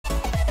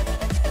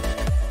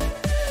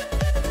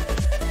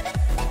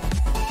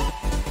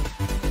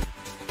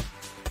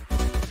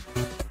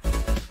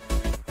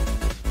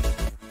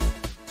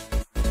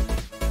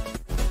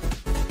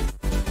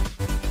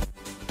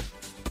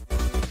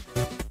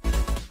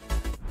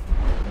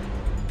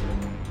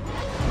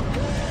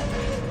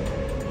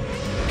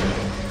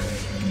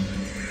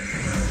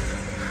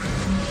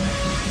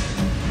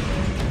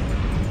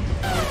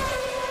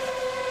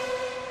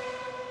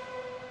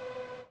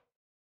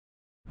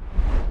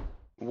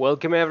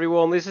Welcome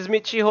everyone, this is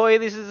Mitchy Hoy,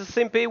 this is a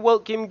Simpy.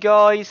 Welcome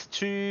guys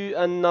to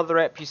another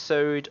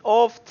episode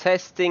of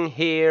testing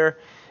here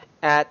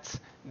at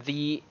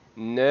the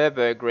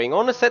Nürburgring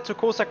on Assetto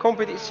Corsa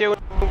Competizione.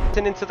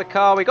 Getting into the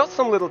car, we got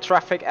some little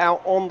traffic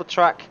out on the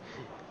track.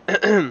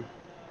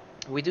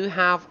 We do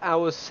have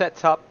our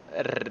setup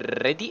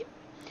ready,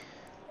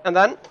 and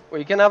then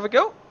we can have a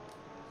go.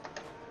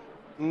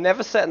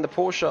 Never sat in the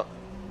Porsche,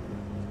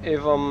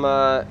 if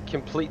I'm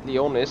completely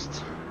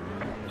honest.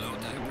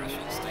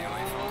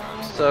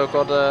 So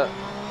gotta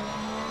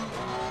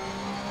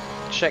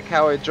check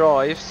how it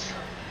drives.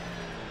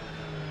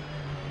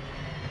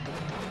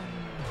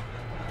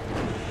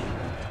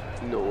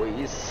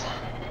 Noise.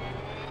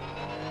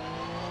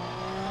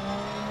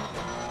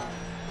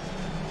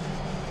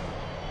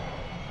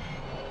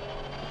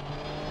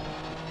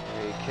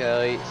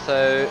 Okay,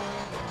 so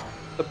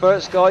the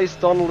Birch guy's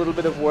done a little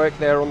bit of work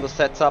there on the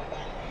setup.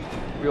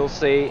 We'll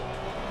see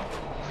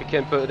if we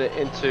can put it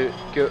into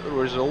good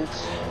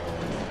results.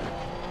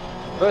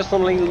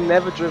 Personally,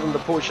 never driven the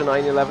Porsche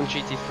 911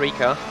 GT3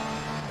 car,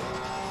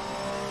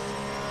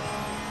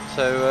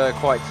 so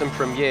quite some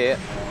premiere.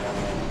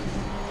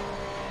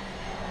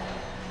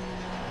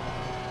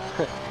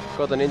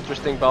 Got an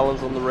interesting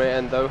balance on the rear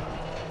end though.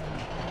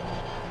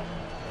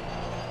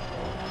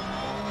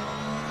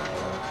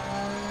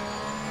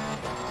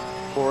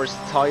 Of course,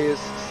 tyres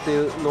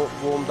still not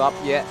warmed up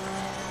yet.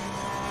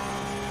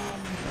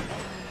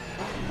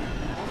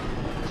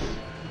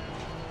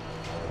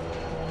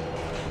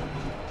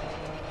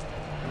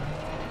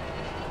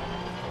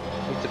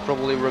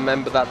 Probably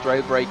remember that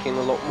rail braking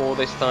a lot more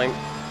this time.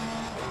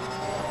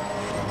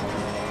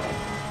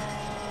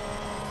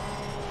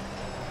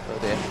 Oh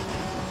dear.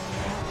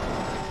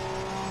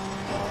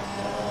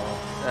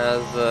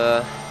 As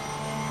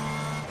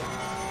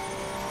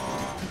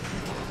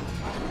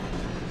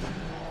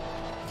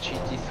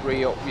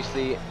GT3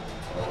 obviously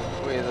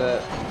with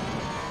a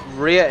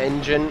rear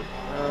engine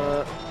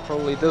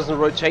probably doesn't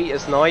rotate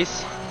as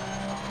nice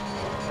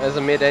as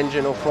a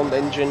mid-engine or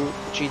front-engine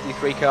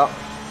GT3 car.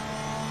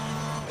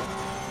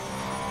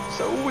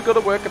 So we gotta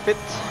work a bit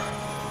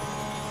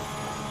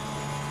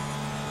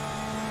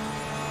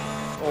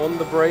on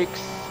the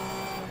brakes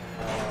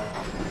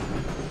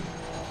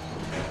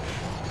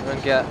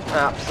and get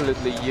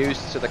absolutely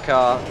used to the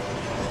car.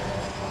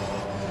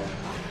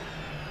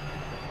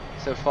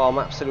 So far I'm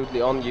absolutely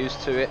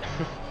unused to it.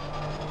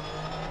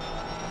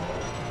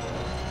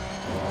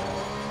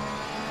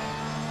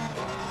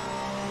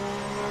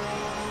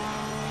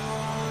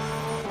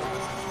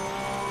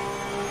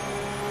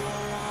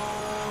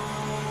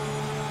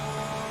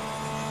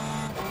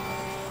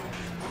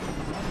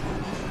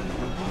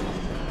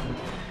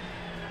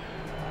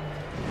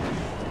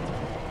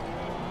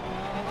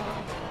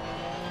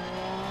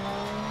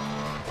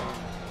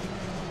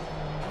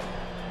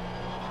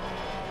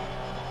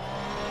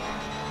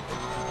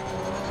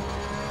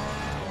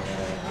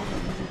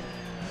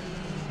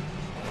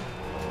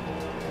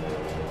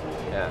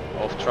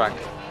 Off track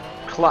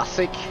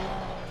classic,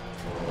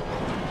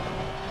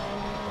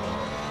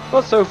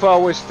 but so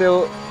far we're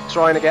still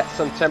trying to get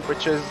some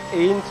temperatures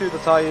into the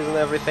tires and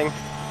everything,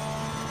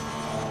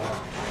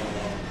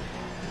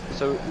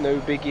 so no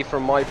biggie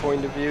from my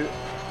point of view.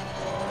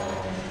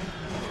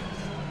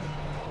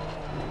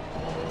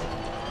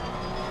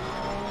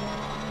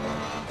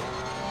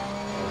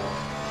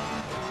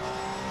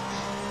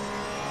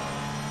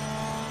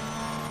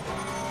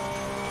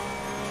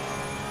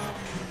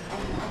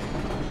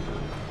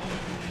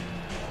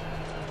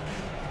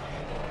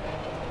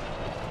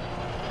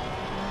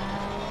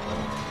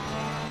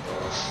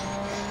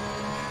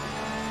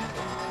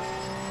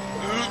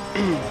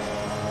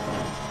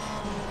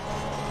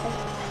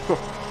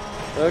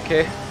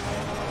 Okay,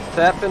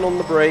 tapping on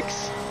the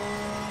brakes.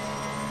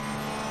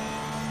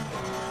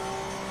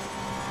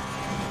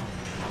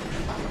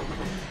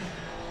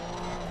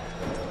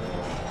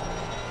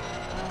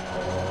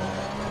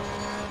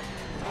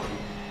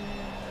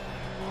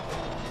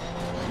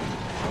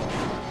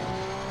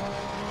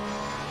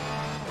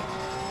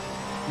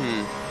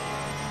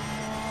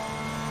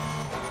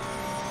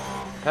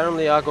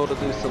 Apparently I gotta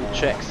do some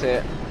checks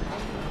here,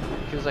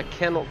 because I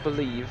cannot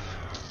believe,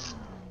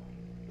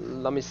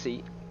 let me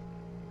see,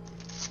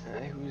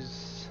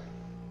 who's...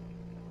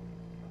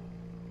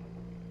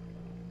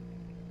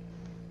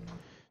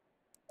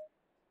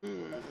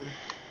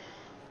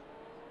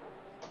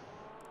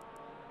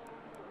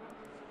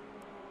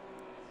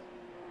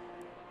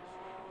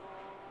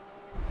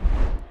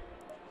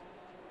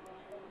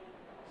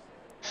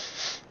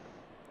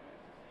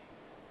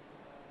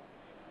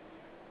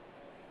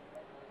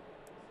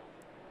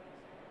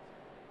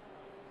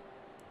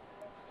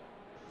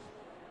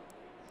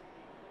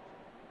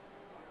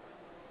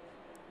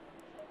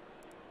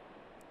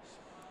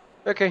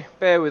 Okay,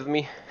 bear with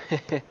me.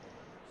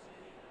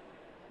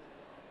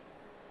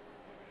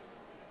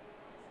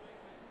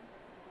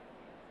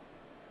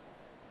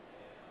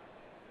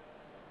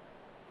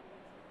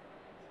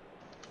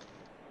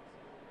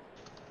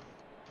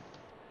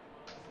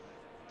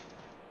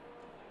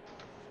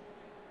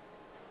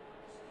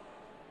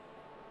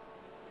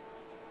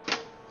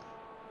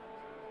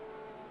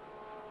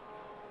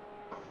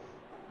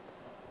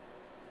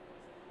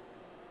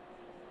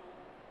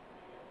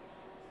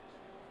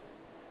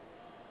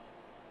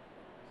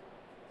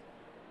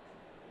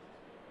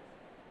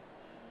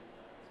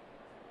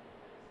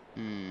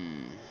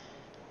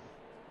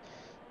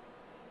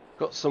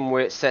 Got some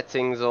weird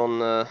settings on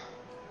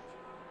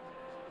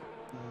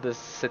the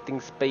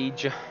settings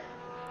page.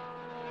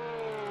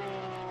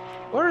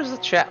 Where is the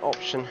chat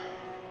option?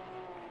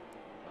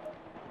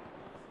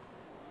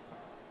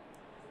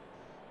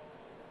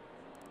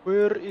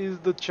 Where is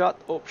the chat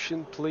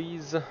option,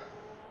 please?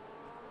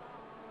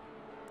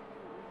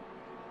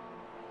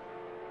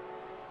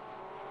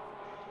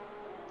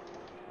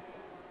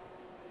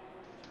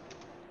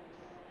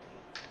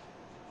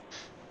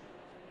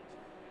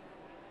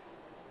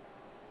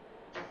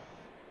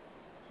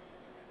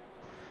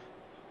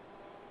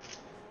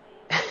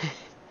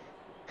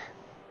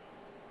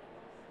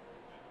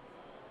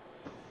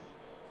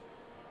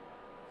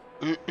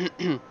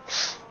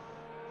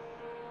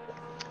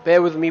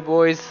 Bear with me,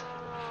 boys.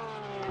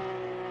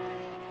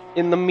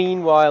 In the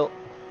meanwhile,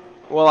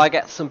 while I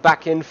get some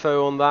back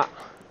info on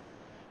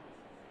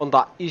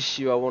that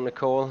issue, I want to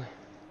call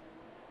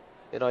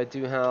that I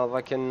do have,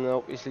 I can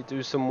obviously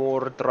do some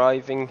more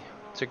driving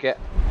to get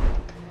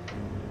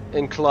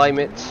in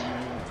climate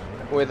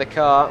with the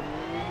car.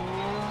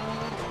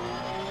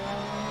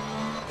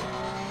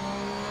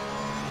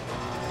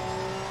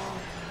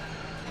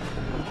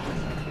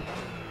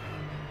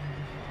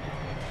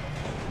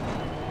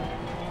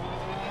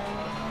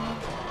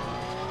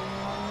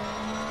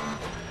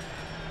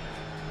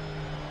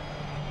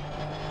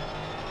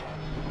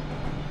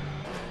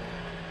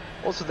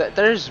 Also,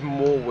 there's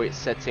more weight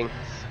settings.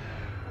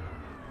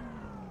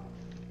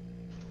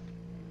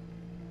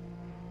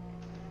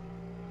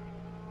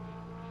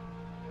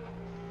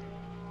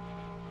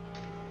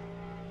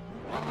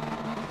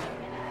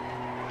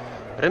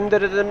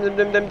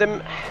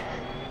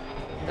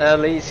 At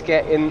least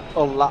getting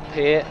a lap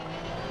here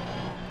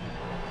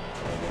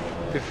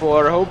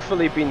before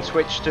hopefully being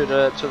switched to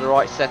the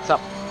right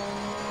setup.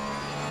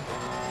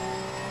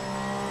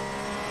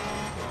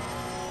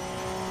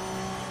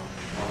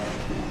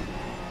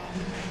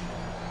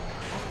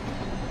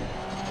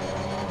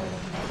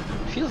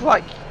 Feels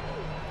like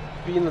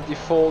being the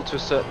default to a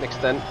certain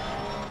extent.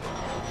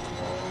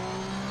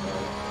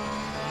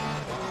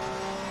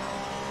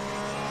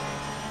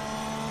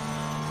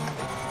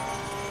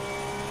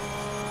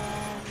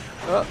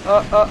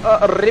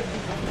 Rip.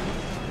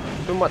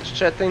 Too much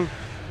chatting.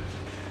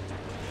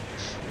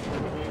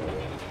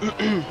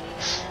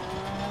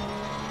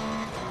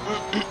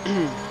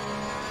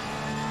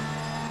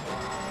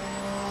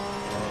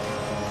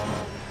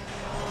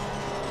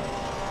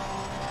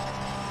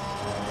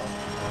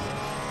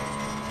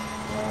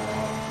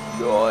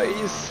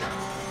 Guys,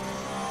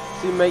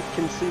 teammate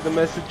can see the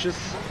messages.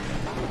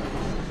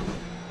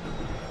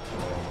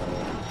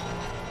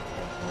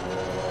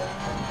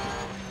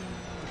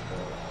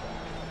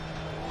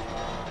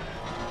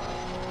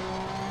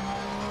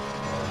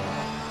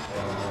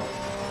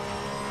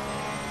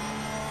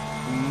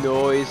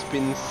 No, it's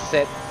been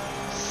sent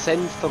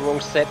the wrong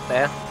set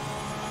there.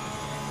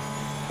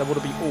 That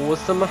would be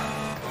awesome.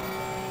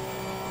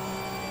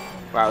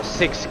 Wow,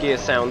 6 gear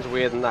sounds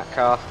weird in that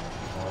car.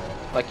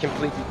 Like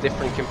completely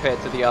different compared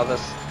to the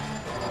others.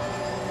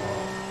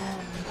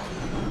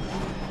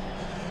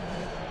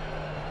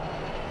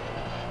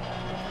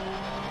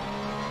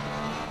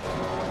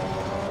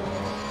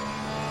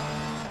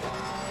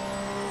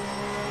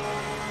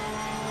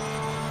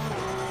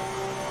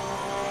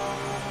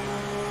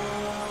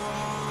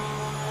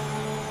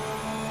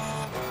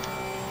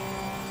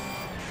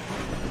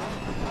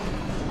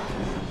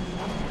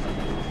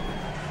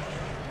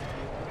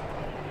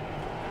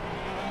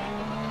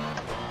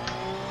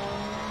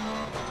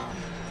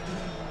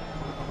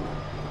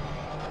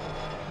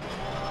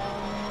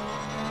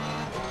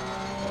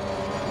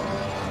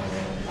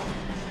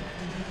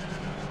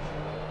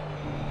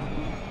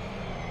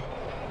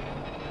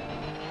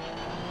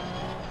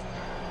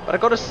 But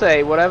I gotta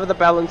say, whatever the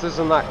balance is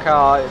on that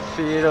car, it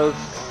feels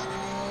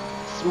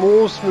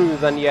more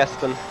smooth than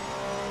Yeston.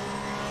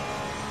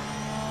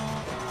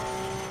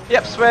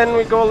 Yep, Sven,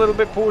 we got a little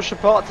bit Porsche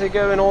party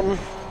going on.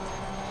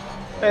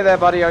 Hey there,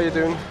 buddy, how you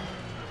doing?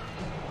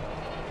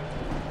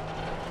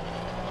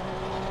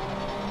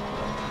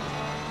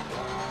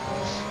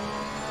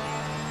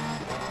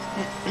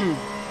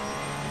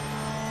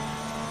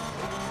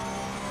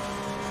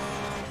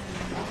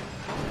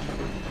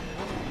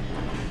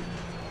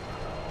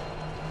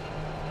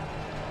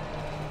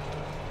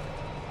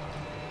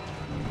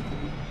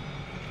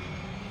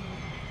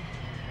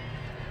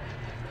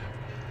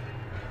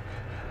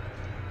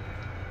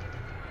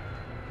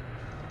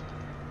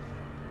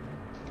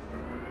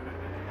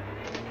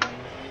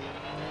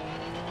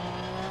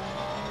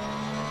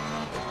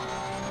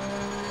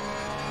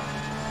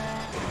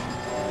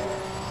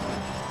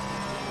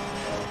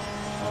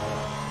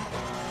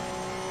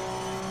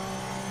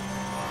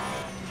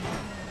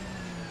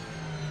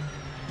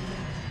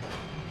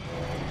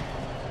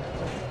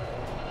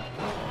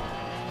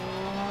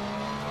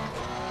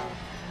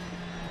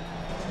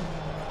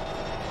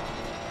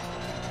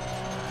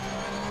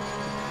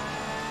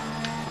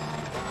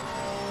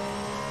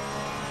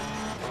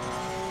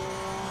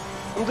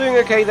 I'm doing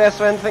okay there,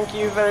 Sven. Thank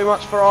you very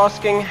much for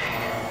asking.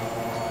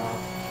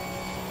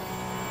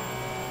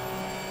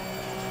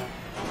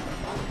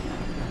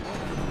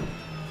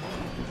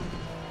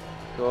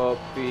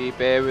 Copy,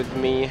 bear with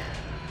me.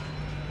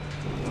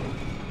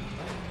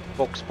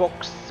 Box,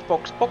 box,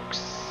 box,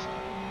 box.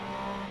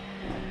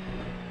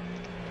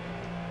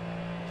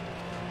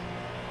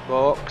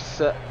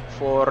 Box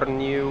for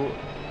new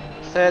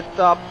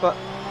setup.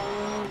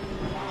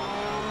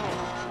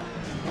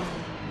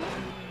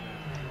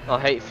 I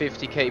hate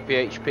 50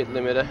 kph pit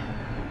limiter.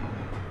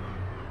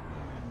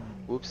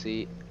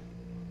 Whoopsie.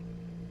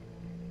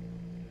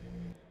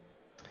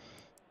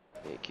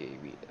 Okay,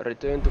 we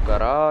return to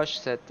garage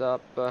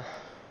setup.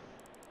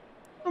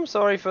 I'm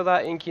sorry for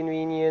that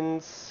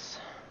inconvenience.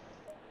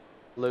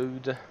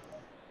 Load.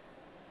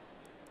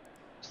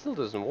 Still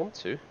doesn't want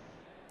to.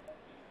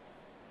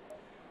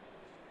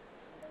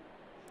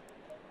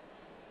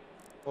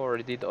 Or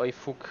did I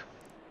fuck?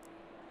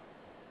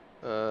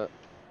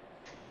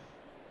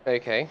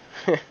 Okay.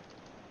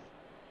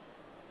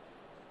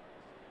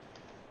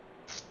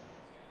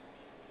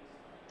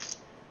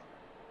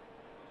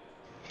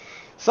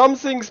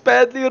 Something's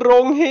badly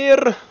wrong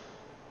here.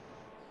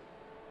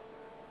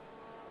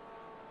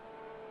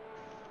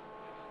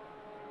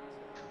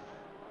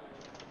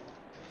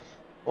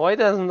 Why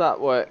doesn't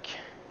that work?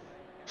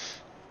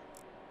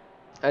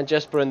 And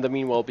Jesper in the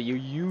meanwhile, but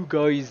you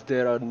guys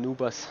there are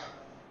noobas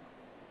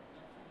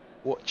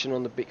watching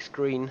on the big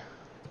screen.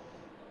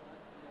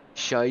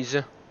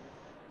 Scheiße.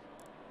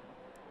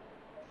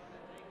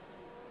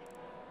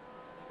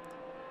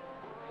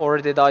 Or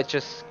did I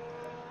just...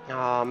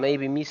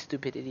 maybe me,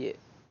 stupid idiot,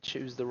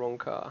 choose the wrong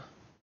car.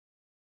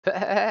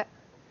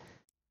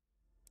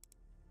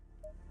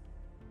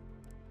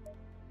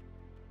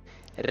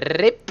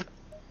 RIP!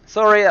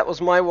 Sorry, that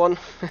was my one.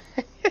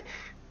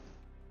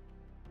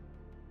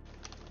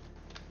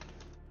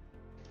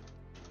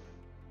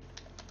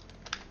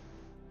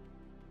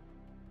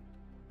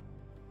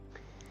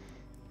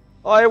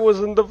 I was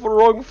in the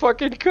wrong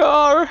fucking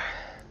car.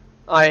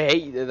 I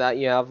hate that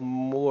you have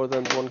more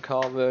than one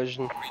car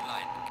version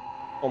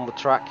on the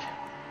track.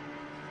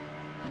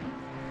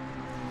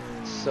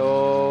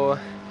 So,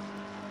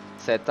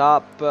 set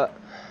up.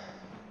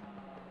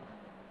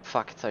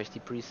 Fuck, jetzt habe ich die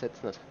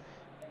Presets nicht.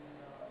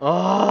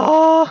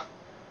 Ah,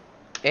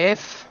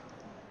 F.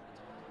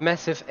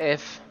 Massive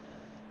F.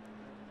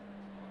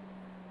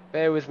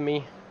 Bear with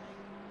me.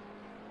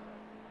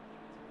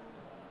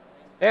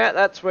 Yeah,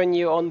 that's when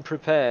you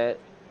unprepare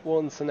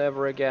once and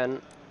ever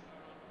again.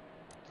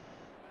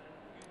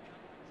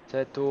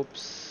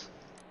 Setups.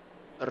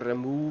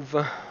 Remove.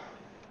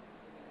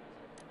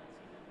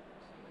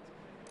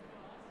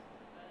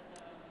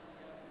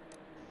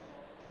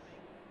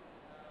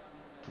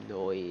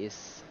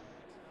 Noise.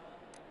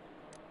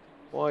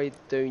 Why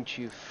don't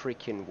you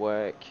freaking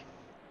work?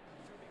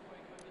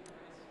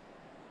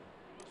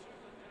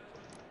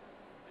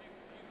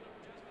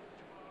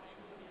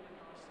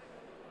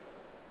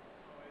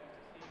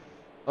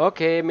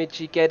 Okay,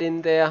 Mitchie, get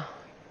in there.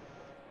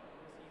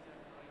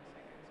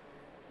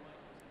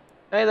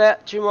 Hey there,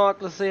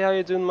 G-Mark, let's see how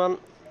you doing, man.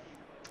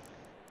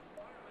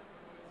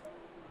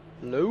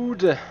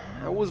 Load.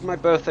 How was my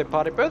birthday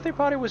party? Birthday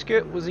party was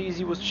good, was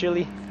easy, was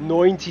chilly.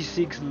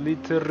 96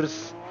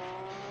 liters.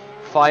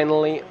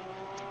 Finally.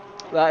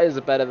 That is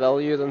a better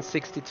value than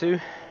 62.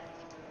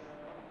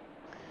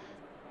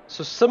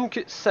 So some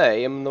could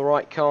say I'm in the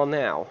right car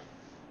now.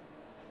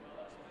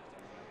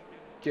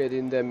 Get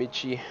in there,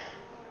 Mitchie.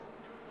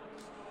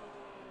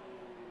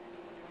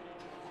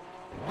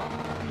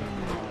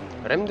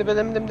 Dim dim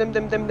dim dim dim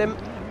dim dim dim.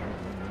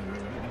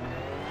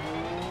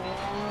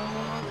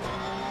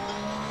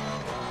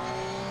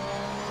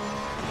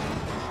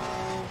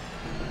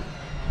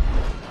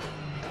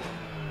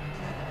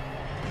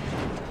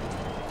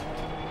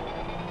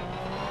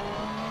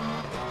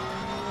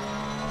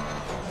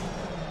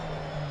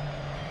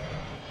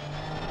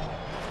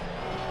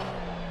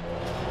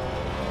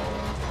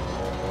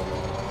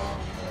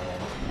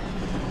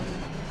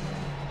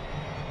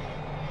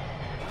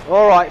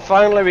 Alright,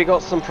 finally we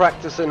got some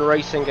practice in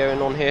racing going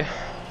on here.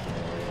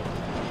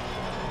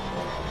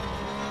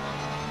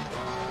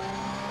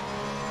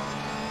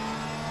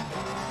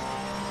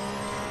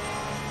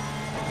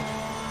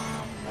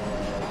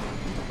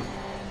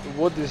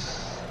 What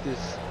is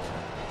this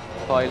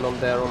pylon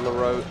there on the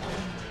road?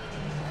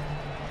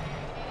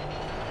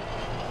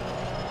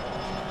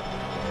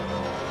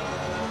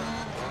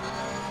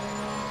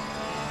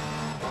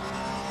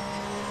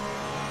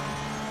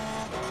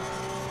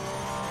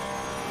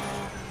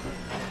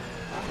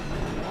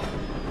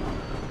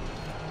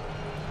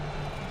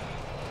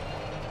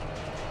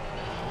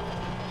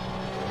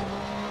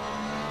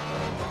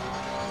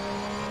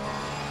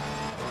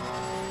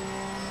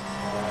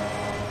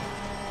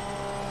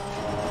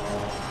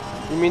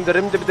 You mean the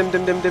rim dim dim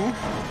dim dim dim?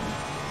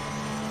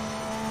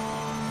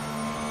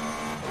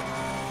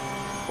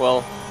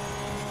 Well,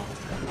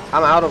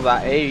 I'm out of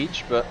that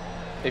age, but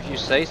if you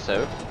say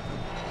so,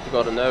 you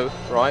gotta know,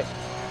 right?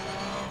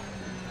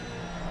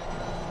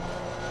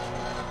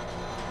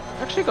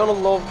 actually gonna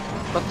love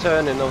the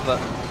turning of the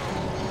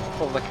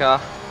car.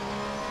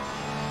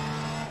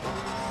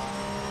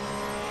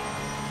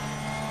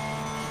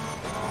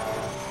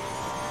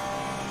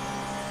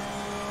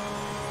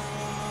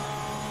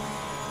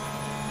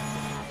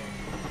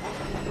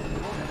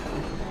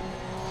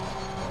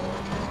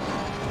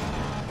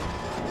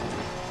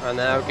 And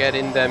now get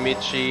in there,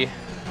 Michi.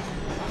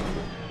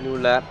 New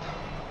lap.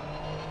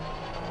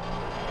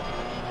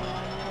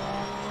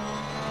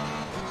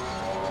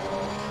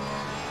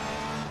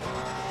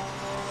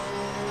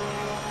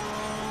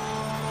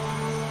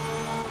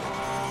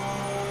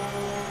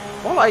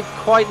 Well, I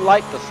quite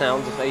like the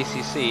sounds of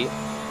ACC.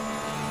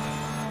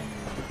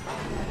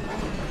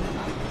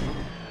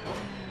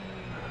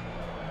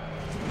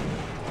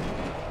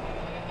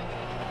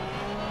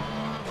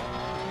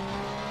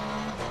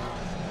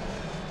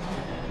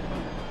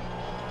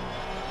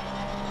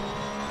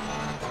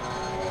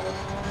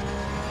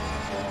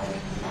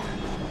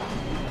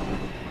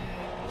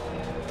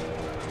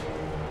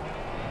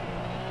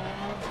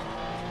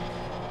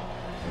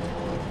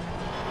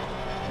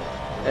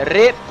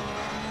 RIP!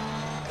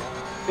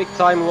 Big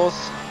time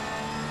loss.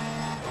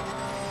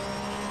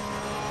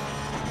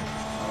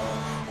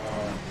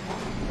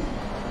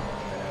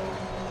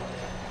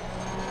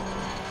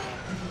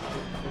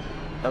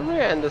 The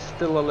rear end is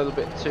still a little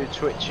bit too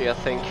twitchy, I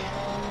think.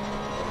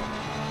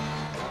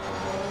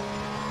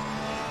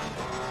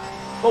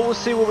 But we'll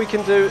see what we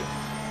can do.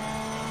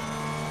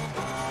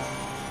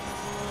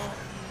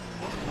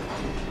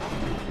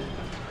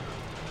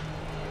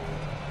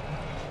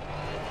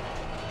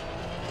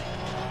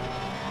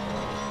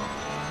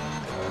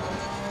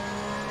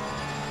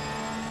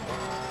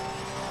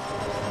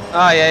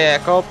 Ah, yeah,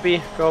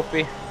 copy.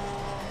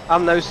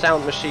 I'm no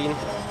sound machine.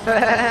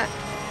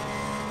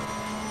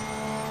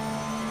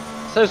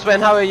 So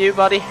Sven, how are you,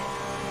 buddy?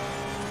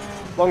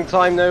 Long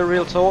time no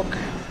real talk.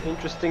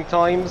 Interesting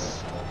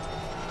times.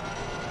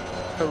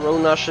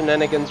 Corona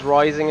shenanigans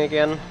rising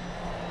again.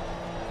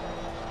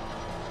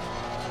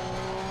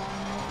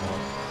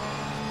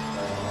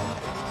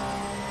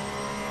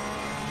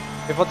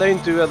 If I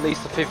don't do at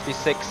least a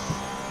 56,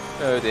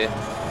 oh dear.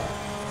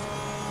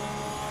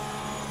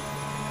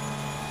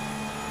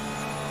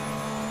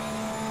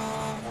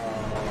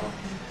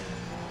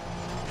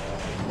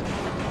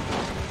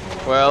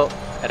 Well,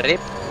 RIP.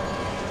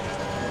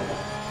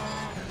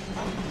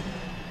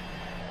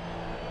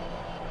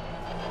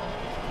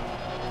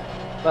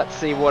 Let's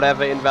see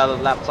whatever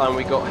invalid lap time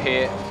we got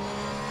here.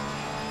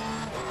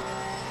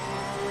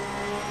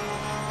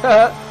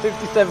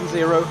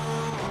 57.0.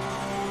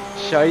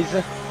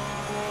 Scheiße.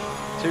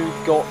 Too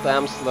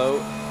goddamn slow.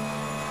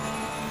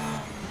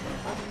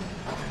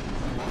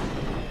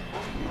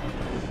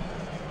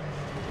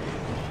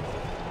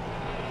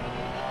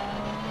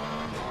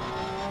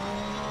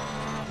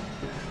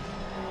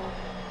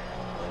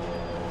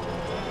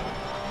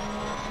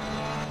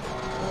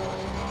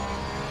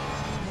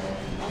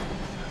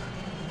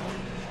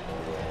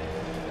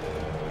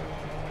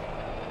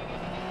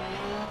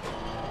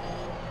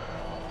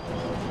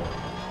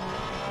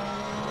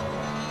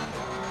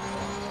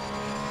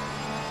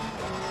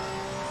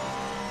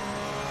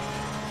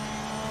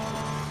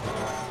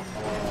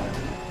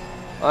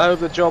 I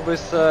hope the job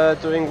is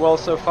doing well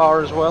so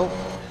far as well.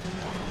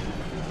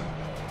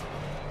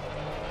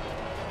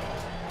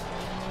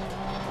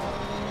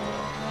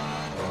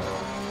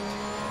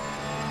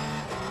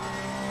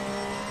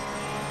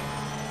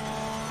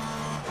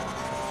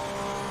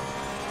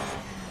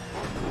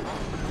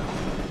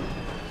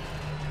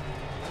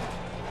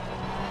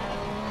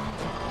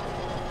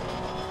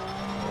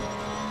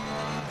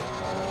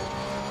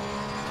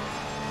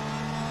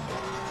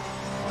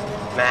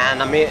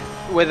 Man, I mean,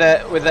 with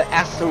the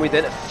Aston we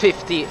did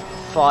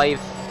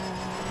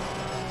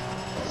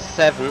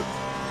 55.7.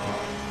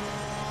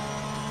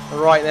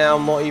 Right now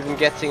I'm not even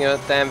getting a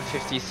damn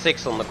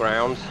 56 on the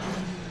ground.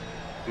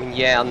 I mean,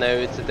 yeah, I know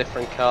it's a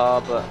different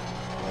car, but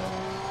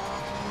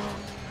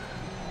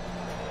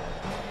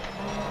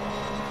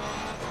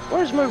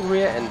where's my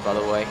rear end, by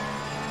the way?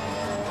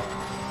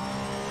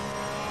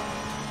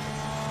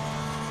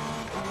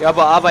 Ja,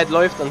 aber Arbeit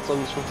läuft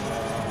ansonsten.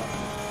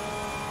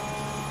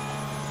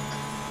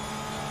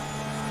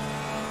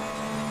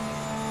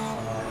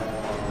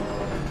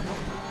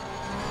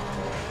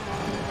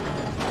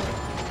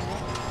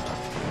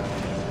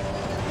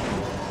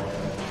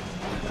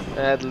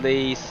 At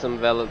least some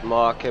valid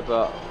marker,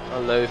 but a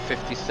low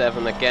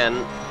 57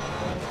 again.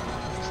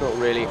 It's not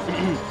really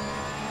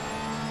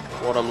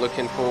what I'm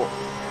looking for.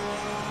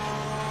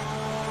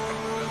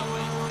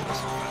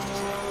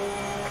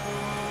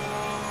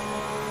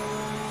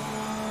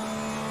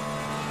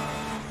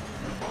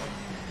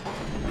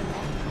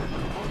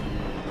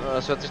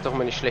 Das hört sich doch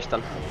mal nicht schlecht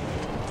an.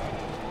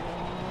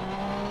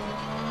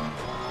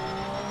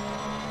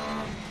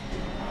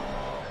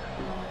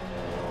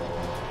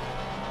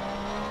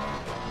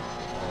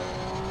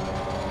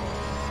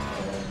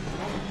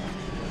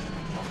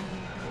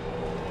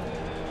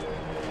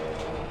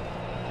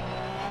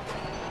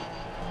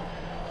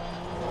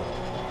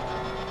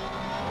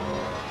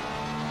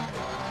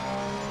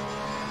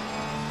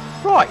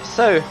 Right,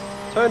 so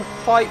turn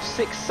 5,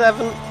 6,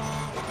 7.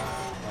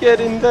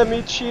 Get in there,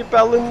 Michi.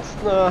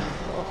 Balanced. No,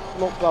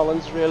 not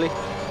balanced really.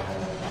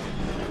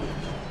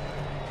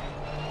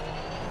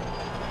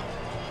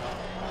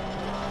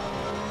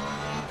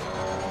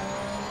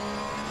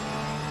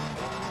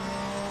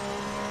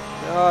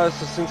 Ja,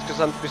 es ist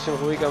insgesamt ein bisschen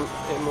ruhiger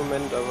im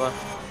Moment, aber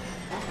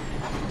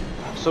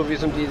so wie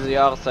es um diese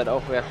Jahreszeit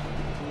auch wäre.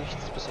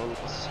 Nichts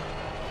Besonderes.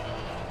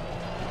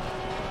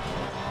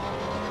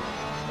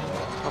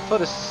 For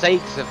the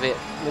sakes of it,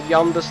 the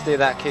understeer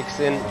that kicks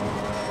in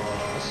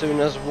as soon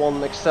as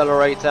one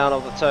accelerates out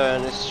of the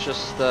turn. It's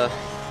just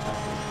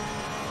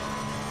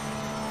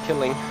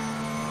killing.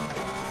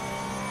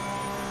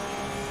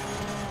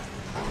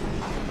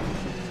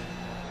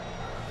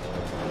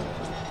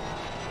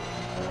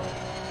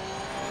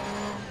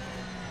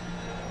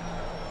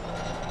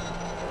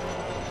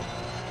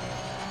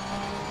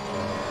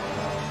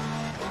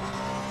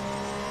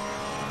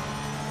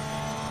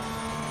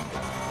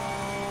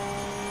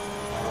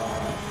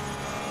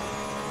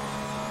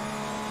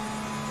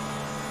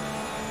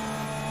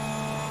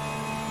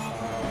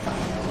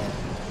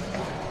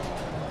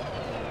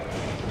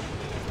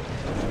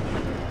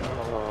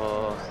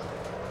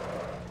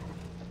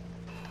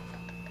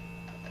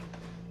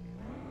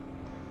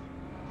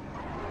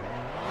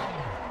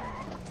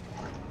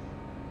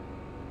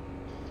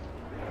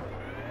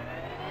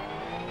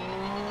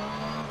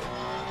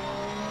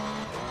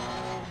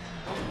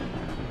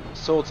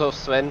 Sort of,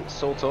 Sven,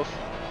 sort of.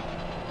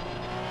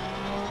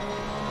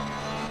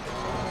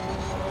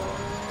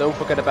 Don't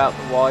forget about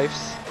the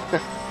wives.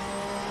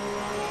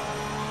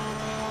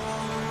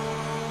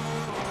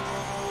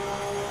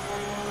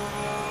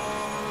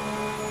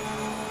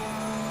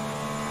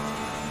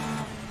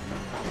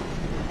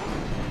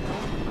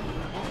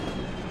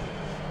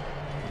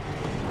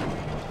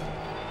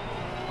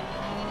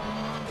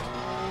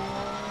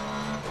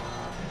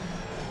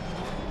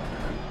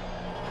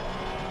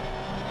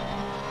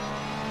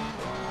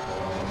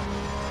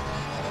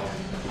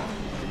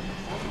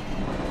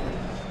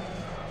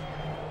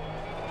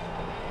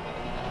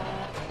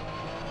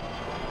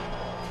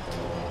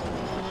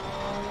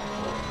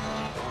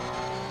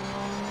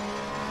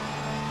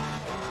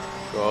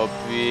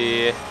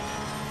 Copy.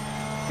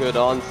 Good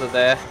answer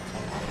there.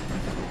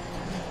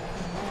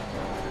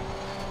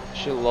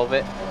 She'll love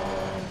it.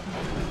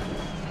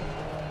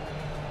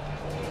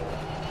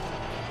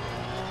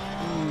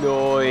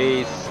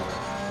 Nice.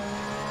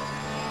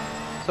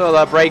 So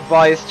that brake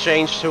bias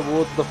change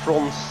towards the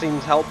front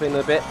seems helping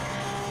a bit.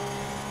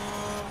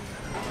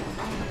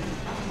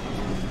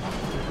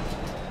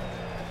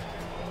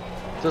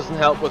 Doesn't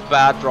help with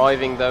bad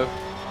driving though.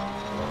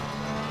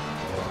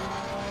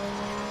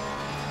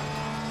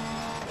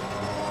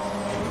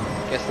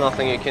 Guess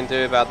nothing you can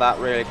do about that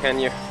really, can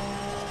you?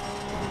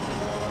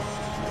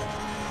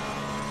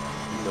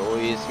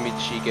 Noise,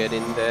 Michi, get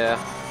in there.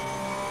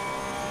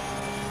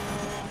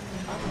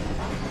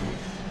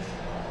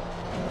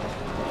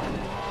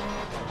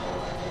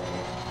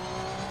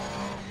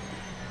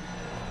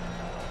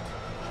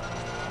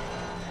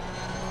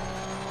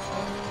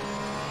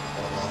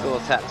 Still a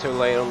tad too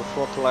late on the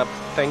throttle, I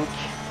think.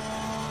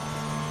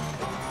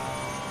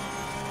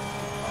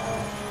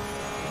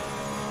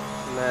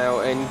 Now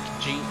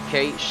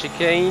NGK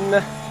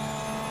chicane.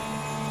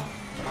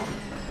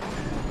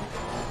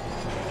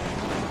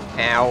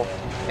 Ow.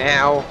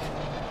 Ow.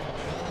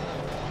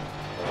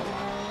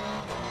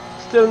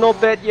 Still not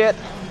dead yet.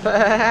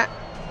 Yeah,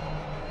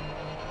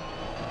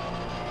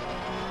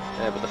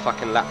 but the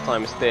fucking lap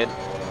time is dead.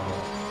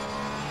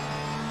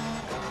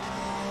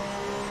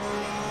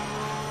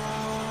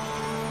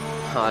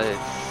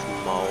 Halt's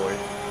Maul.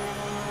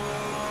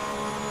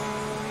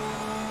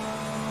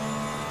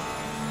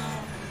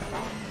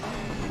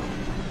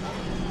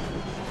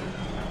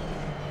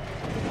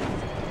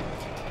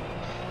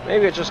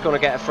 Maybe we're just gonna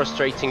get a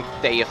frustrating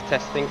day of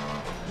testing.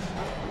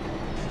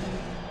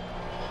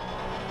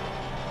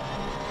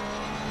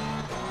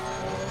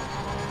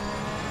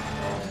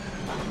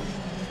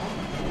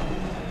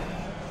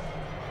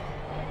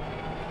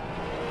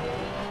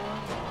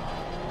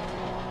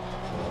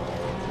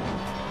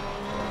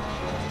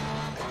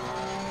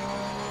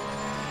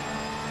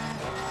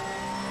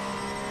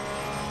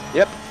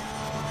 Yep.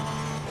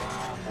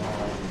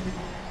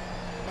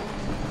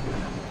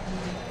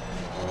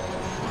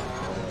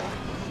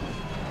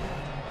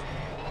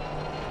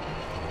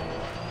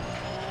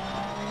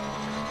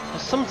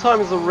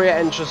 Sometimes the rear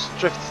end just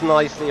drifts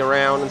nicely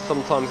around and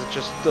sometimes it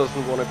just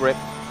doesn't want to grip.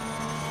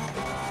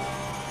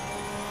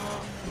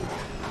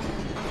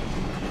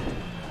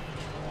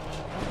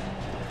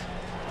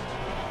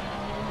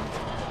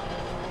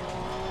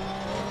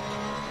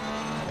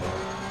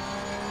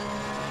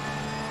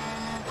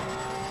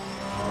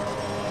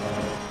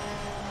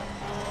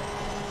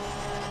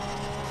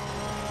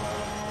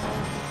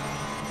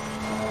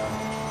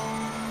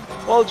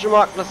 Well,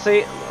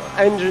 democracy,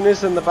 engine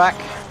is in the back.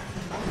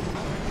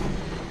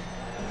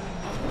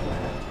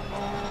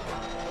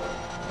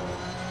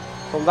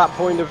 From that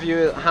point of view,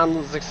 it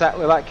handles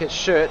exactly like it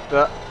should,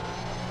 but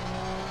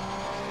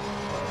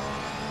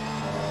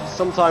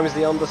sometimes the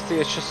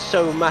understeer is just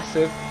so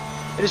massive.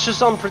 It is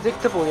just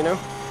unpredictable, you know.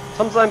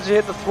 Sometimes you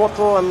hit the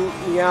throttle and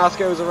the ass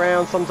goes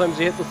around, sometimes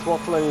you hit the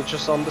throttle and you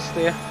just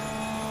understeer.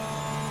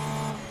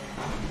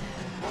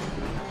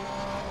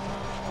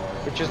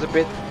 Which is a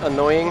bit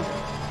annoying.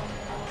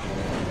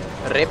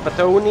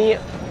 Repatoni,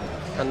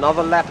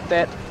 another lap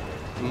dead.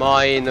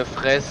 Meine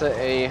Fresse,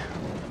 ey.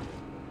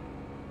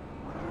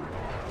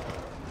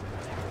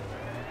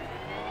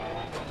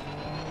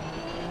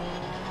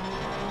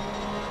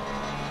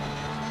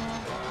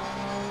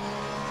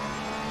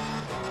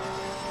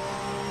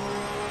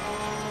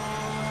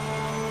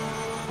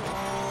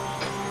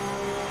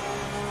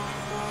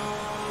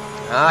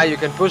 Ah, you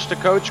can push the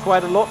coach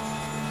quite a lot.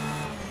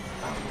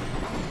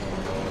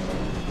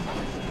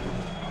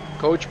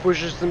 Coach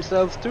pushes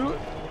themselves too.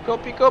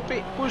 Copy,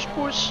 copy, push,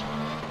 push.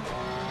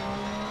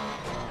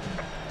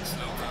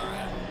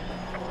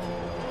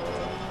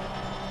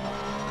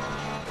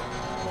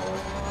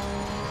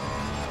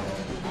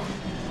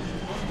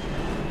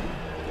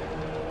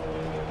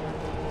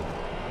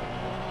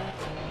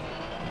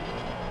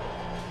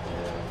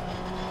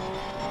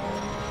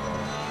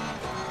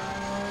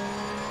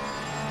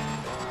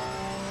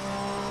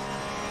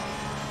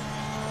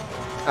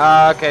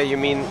 Ah, okay, you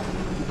mean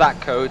that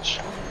coach.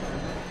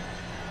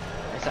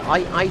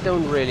 I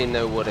don't really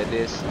know what it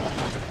is.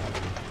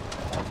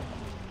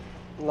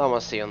 Let me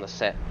see on the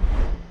set.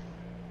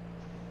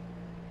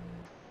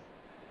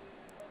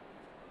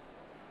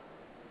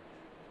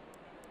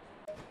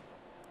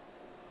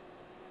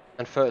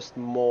 And first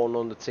Morn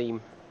on the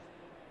team.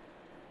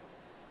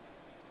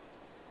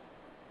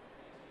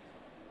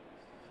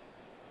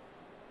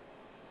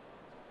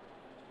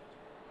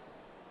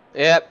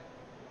 Yep.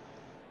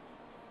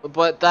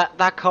 But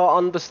that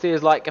car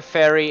understeers like a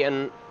ferry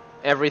and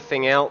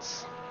everything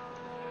else.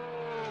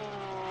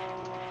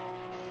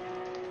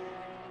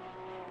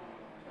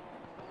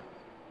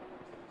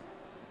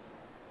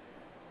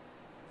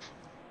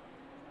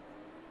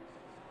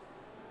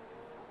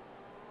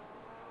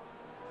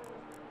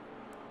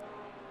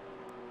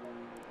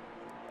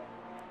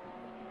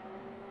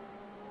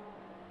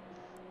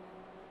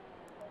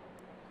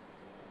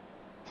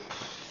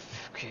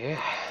 Okay.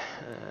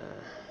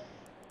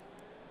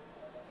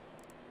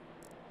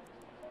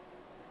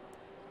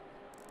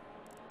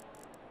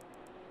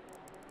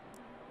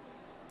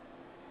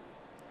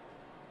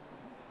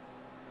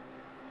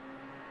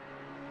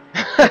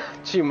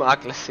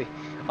 Democracy.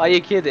 Are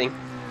you kidding?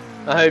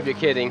 I hope you're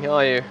kidding,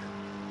 are you?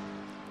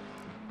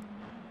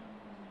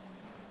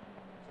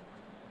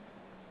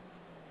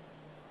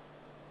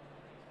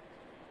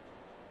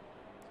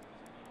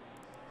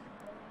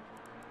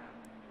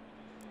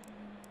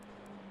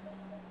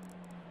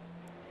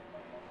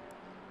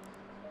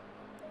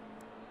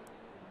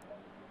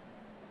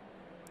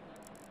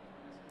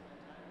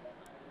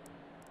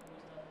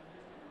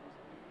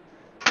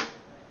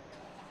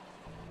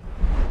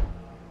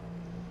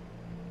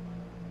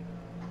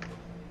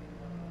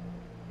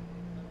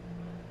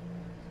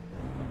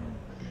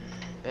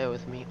 Bear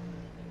with me.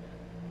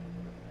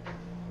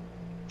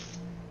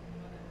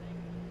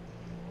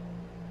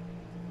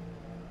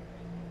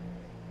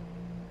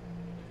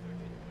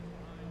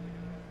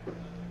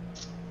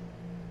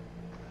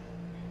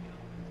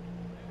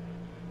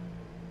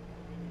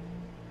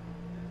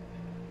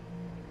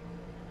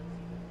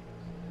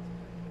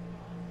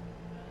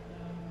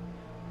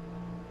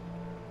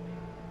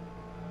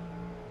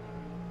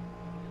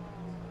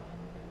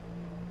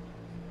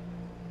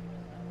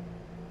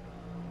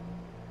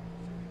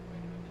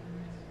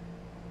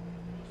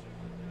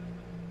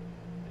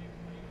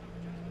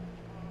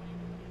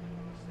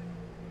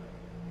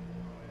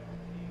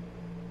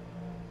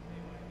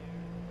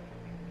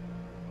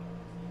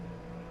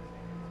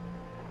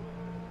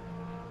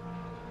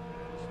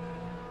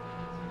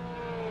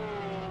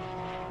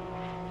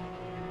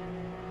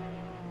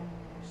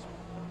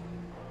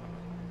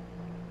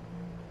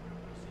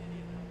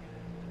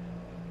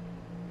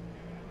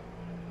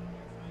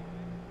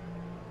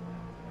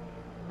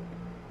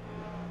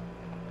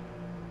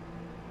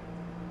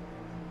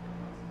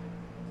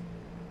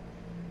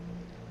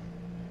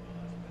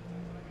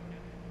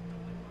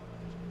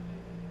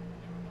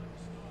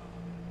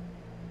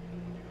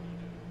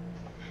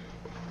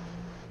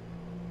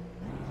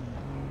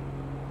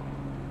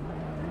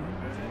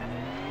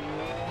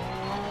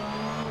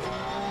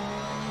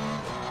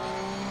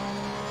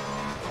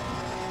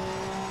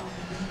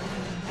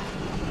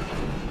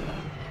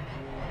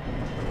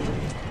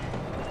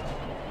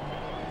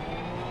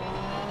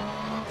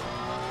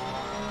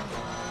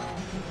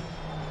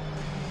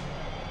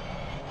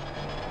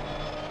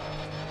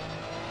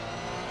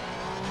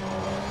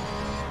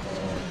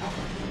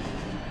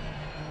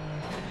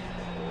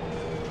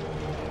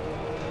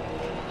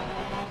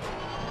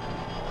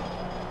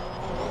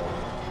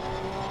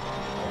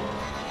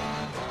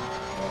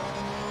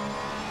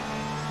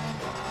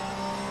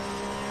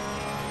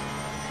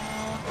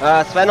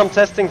 Sven, I'm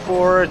testing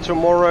for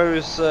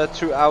tomorrow's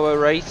 2-hour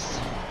race.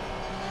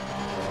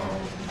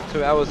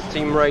 2 hours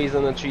team race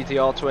and a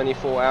GTR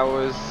 24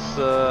 hours,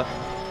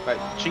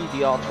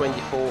 GTR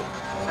 24.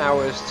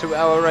 hours,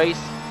 2-hour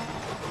race.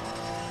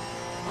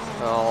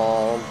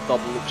 Oh,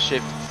 double loop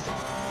shifts.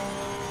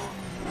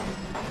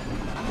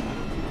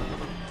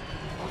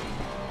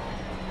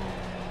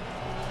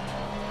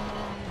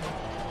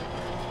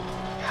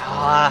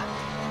 Ah,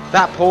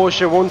 that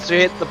Porsche wants to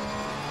hit the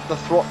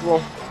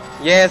throttle.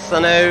 Yes, I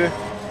know.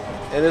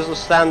 It is a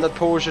standard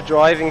Porsche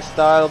driving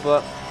style,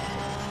 but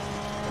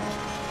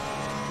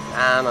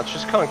man, I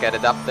just can't get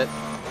it up there.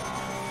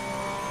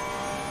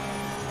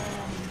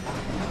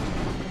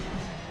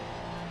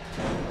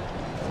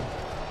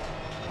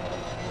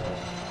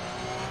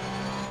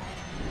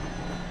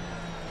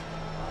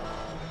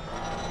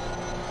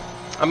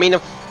 I mean,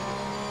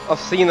 I've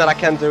seen that I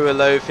can do a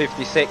low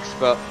 56,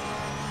 but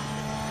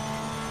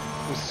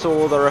I'm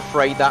sort of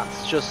afraid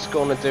that's just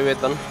gonna do it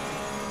then.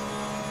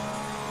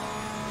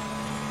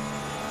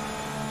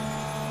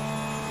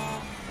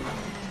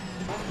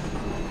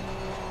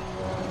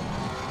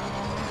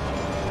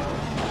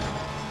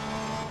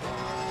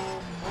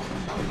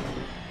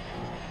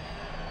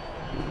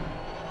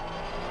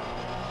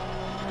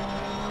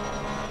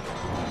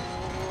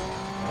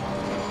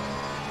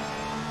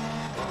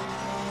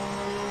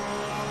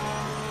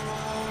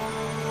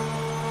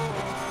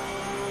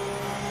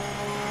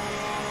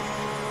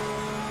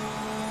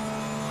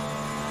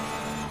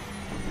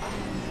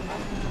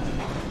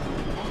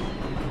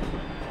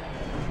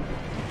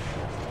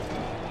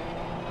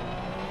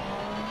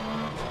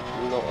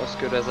 Not as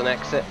good as an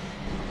exit.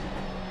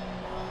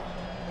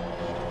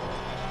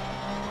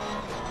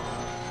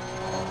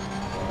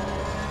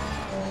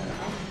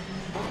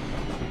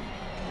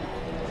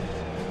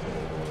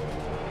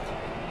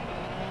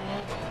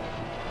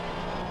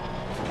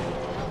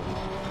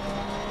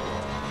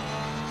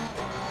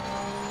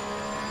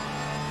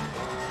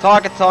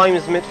 Target time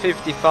is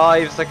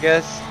mid-55s, I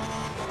guess.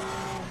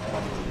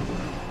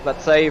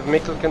 Let's say if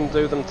Mikkel can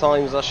do them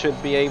times, I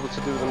should be able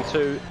to do them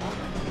too.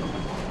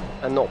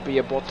 And not be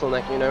a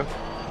bottleneck, you know.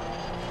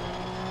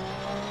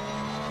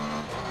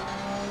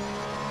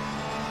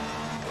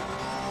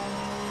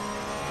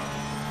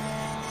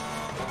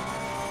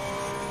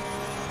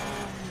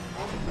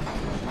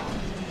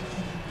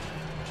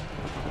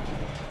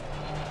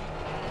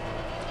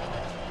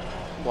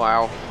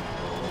 Wow.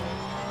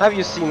 Have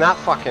you seen that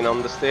fucking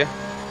understeer?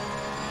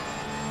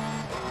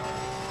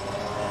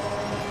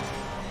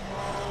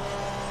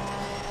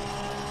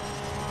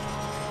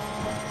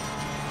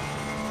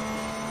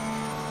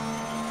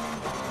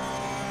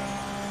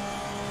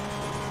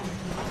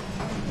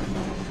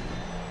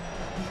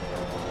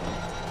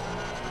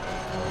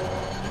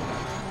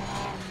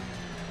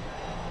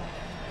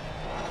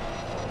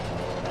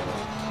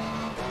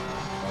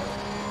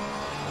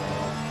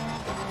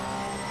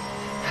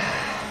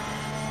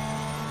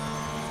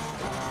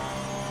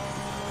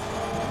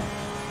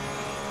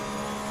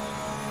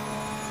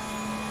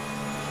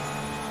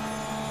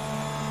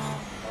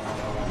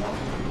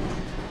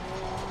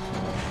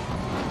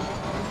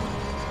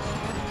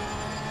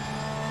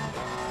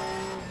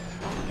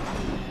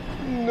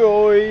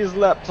 Noise,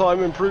 lap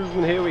time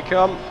improvement, here we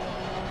come.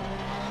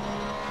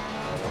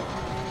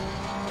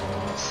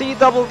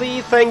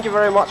 CDD, thank you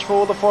very much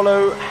for the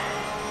follow.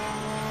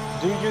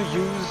 Do you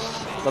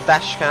use the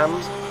dash cam?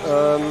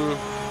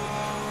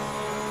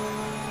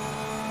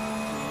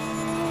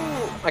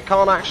 I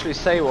can't actually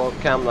say what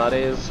cam that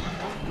is.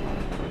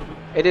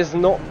 It is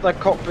not the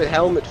cockpit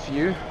helmet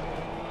view.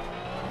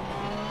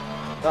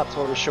 That's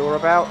what I'm sure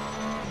about.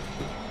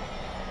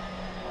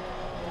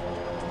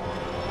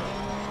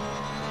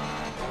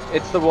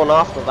 It's the one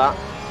after that.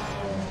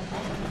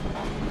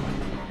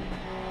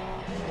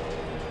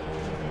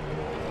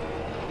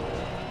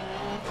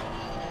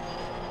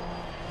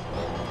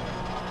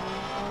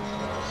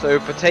 So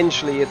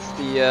potentially it's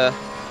the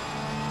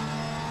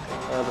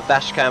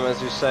dash cam,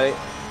 as you say.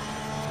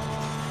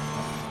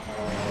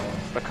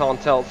 I can't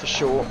tell for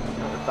sure.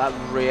 That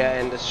rear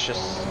end is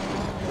just...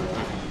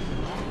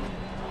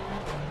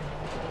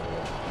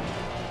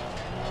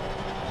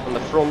 on the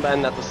front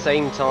end at the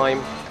same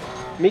time.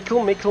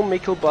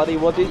 Mikkel, buddy,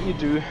 what did you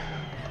do?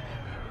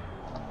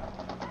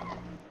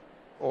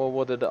 Or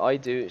what did I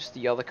do is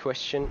the other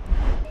question.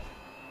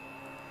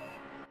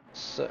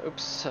 So,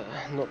 oops,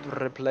 not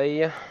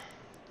replay.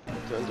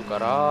 Return to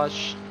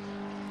garage.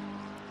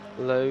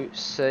 Low,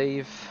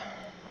 save.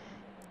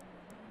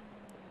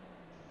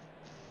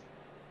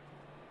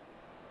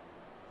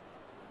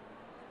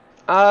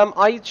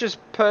 I just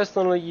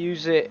personally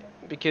use it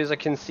because I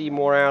can see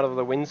more out of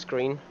the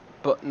windscreen,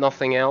 but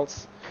nothing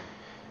else.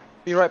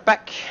 Be right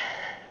back.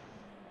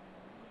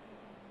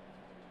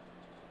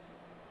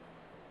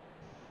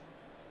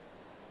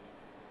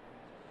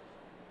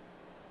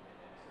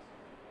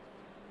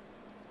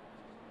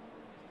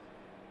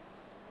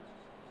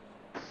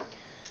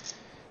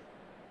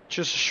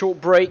 Just a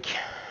short break.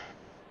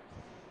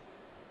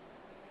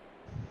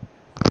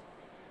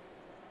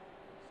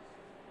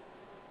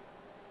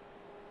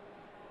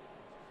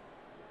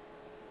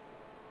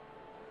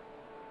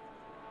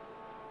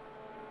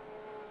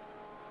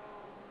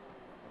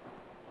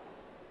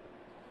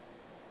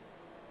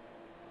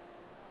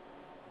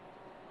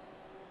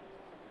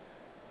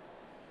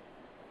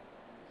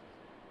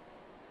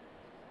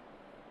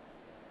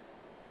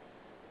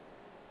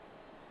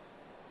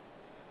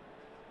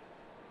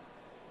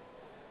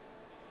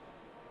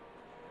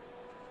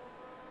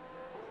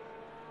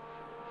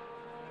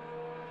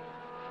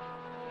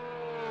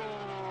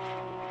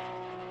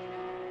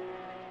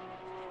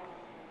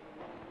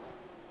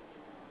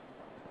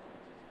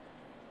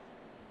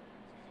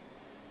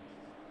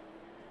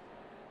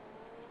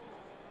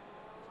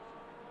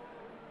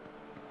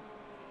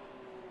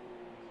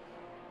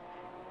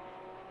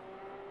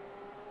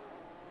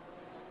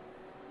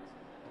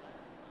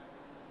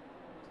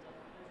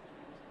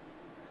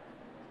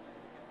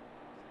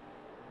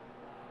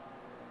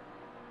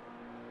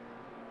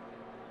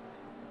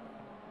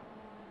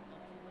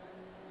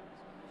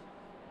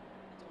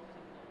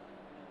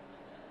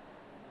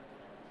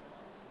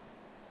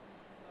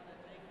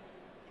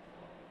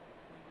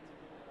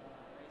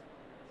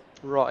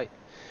 Right.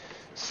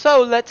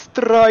 So let's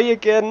try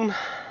again.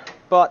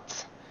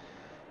 But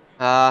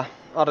I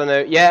don't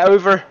know. Yeah,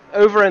 over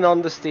and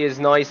understeer is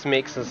nice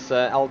mix, as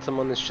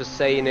Altamon is just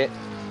saying it.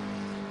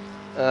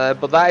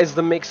 But that is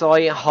the mix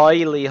I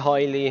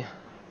highly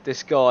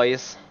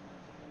disguise.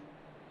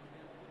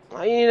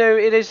 You know,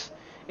 it is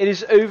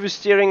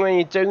oversteering when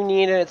you don't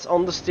need it. It's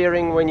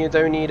understeering when you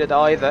don't need it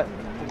either.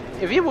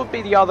 If it would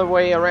be the other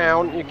way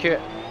around, you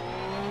could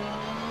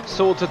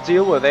sort of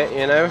deal with it,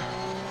 you know,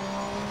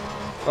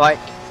 like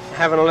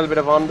having a little bit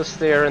of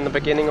understeer in the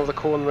beginning of the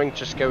cornering,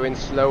 just go in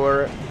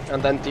slower,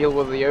 and then deal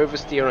with the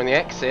oversteer on the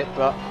exit.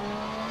 But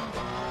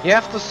you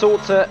have to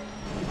sort of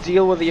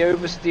deal with the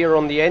oversteer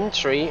on the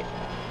entry,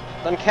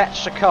 then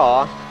catch the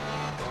car,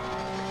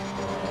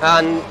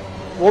 and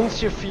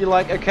once you feel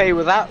like, okay,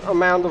 with that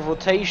amount of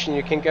rotation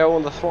you can go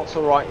on the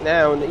throttle right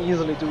now and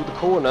easily do the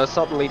corner,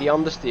 suddenly the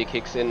understeer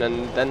kicks in,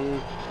 and then,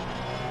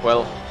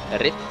 well,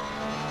 rip.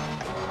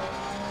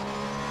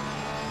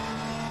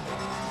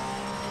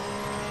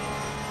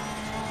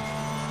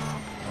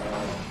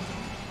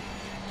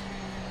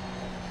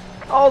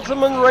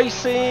 Ultimate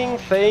Racing,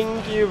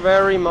 thank you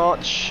very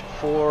much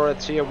for a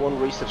tier 1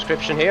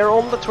 resubscription here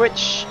on the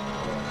Twitch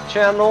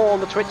channel, on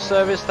the Twitch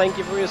service. Thank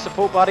you for your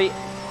support, buddy.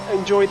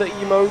 Enjoy the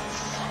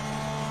emotes.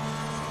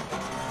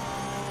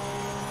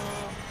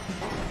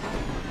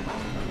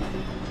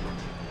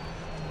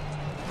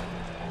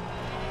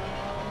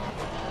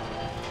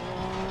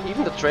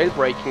 Even the trail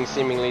braking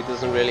seemingly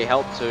doesn't really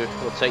help to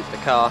rotate the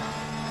car.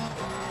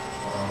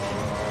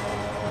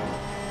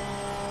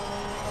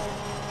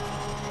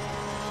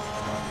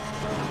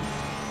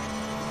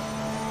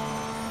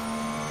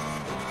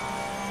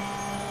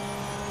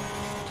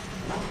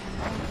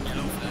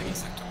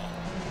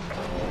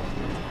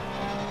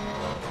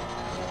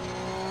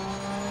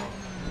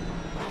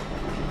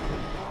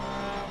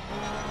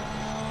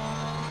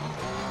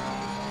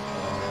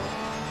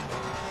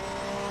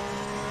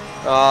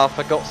 Ah,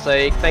 for God's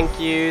sake, thank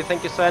you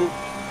Sven.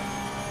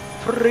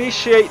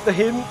 Appreciate the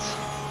hint.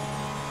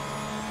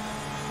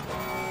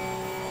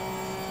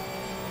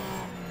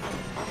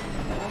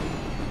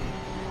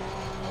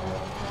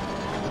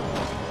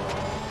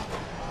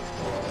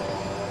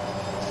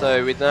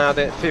 So we're now at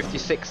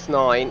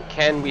 56.9.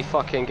 Can we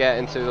fucking get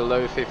into the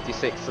low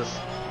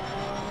 56s?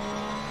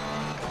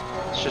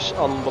 It's just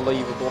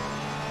unbelievable.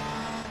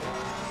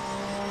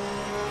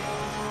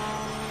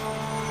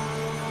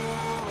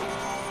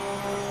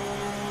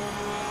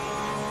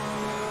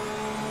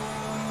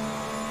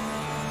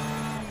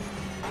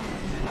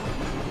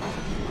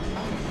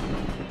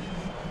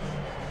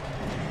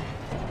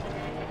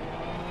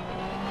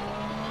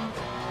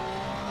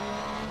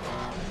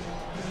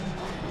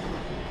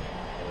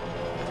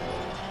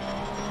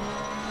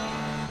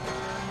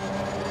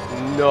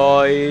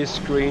 Nice,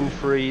 green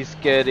freeze,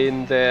 get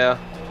in there.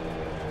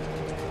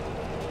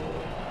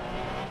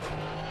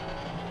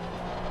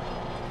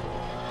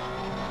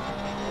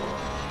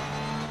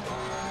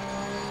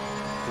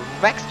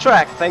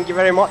 Vextrack, thank you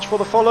very much for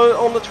the follow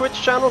on the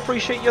Twitch channel.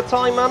 Appreciate your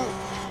time, man.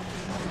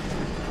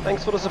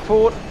 Thanks for the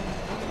support.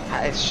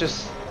 It's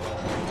just,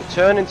 you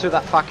turn into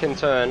that fucking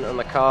turn and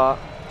the car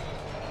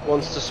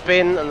wants to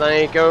spin, and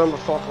then you go on the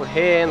throttle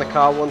here and the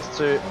car wants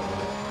to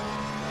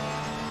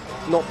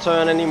not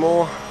turn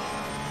anymore.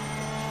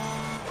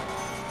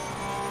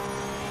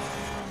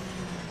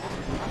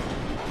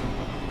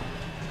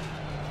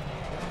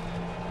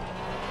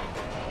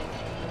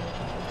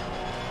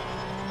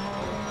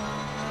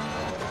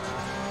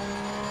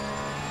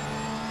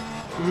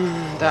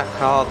 That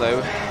car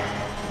though.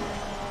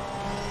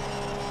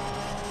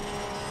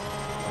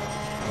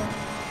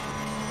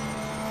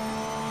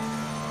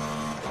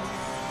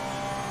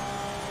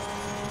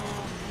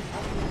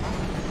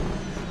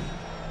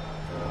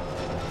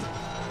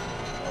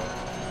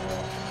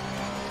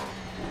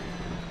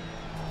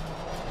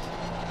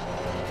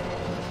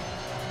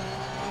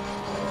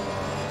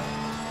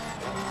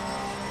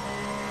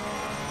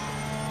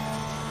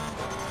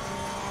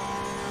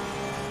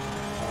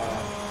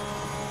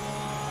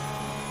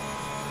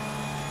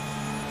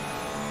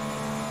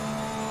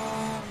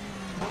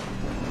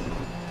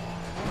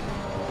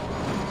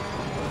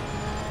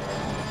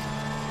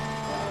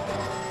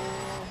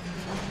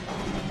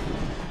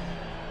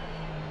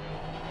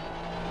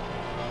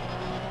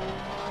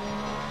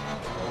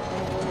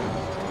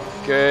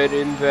 Get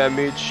in there,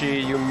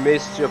 Michi. You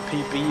missed your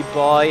PB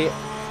by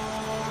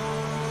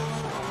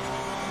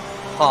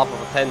half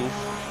of a tenth.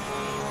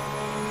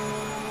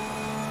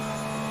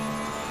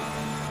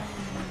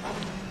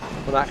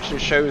 It actually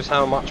shows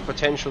how much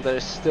potential there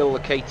is still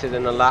located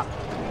in a lap.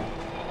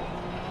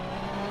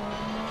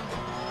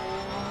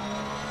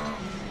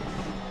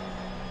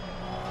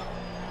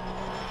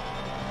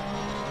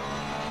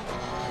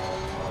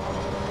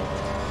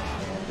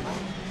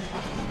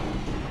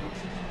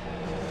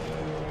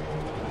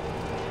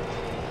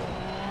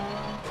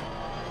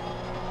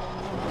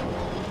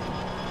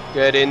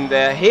 Get in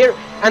there. Here,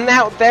 and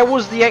now there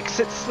was the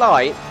exit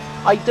slide.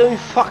 I don't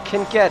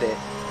fucking get it.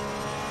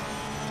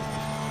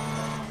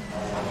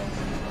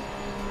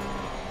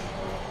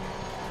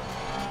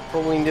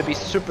 Probably need to be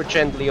super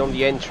gently on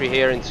the entry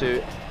here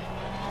into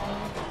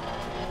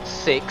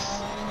 6.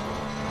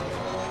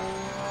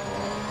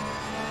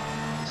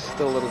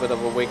 Still a little bit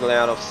of a wiggle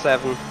out of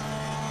 7.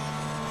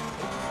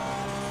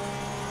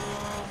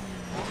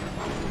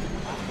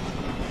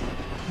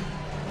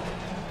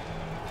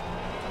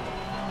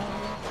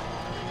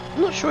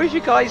 I'm not sure if you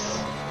guys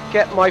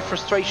get my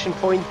frustration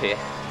point here.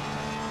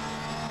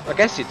 I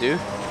guess you do.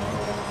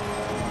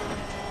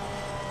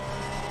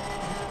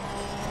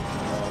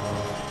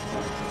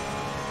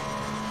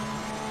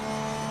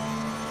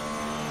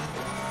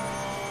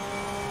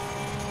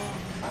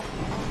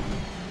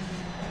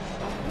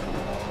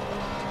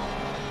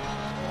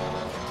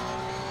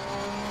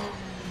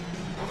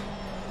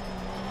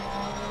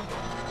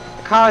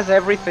 The car has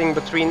everything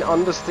between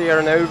understeer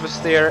and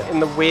oversteer in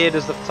the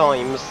weirdest of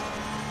times.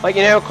 Like,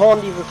 you know,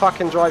 can't even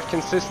fucking drive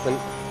consistent.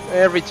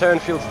 Every turn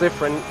feels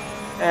different.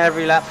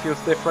 Every lap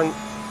feels different.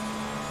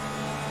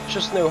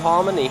 Just no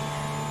harmony.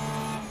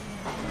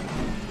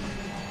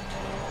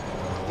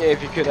 Yeah,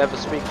 if you could ever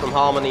speak from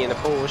harmony in a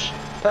Porsche.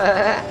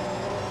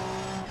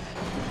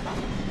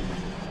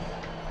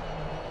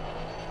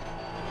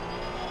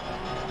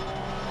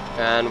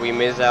 And we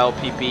miss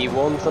LPB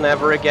once and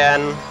ever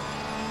again.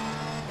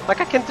 Like,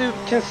 I can do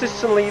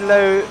consistently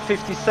low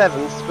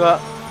 57s,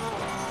 but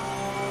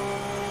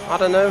I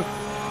don't know.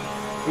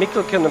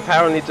 Mikkel can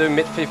apparently do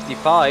mid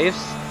 55s.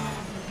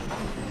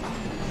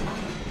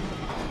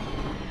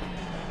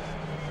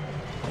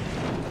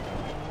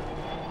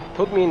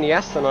 Put me in the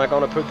S and I'm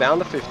gonna put down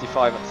the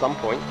 55 at some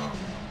point.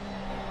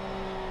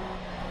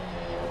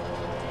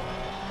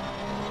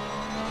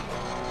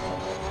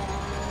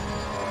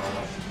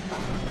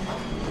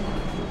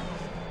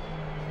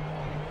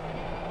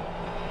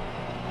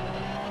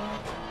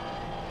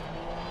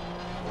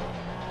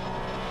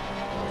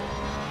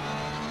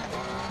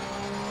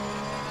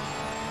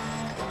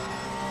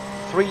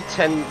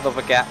 Three-tenths of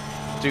a gap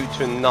due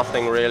to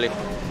nothing really.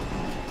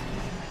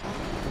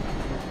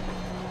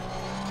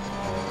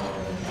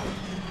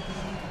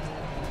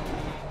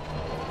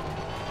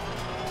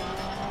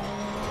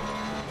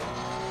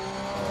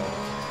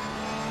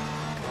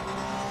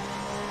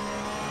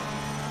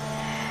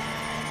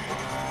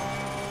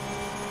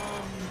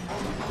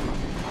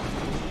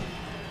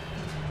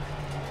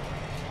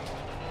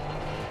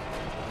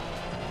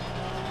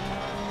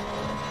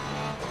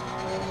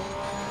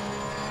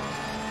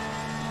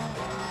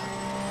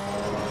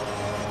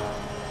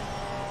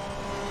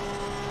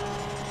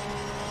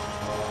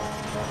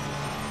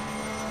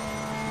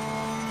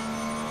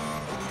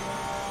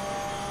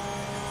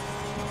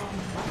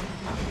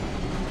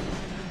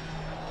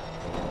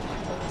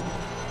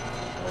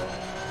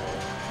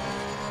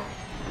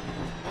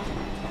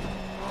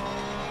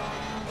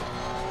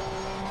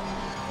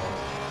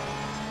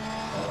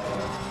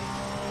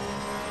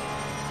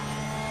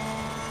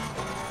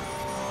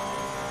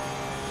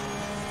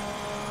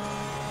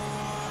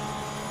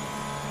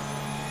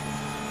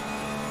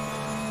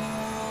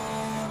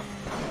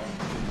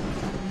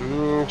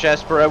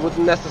 Jasper, I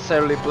wouldn't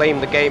necessarily blame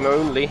the game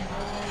only.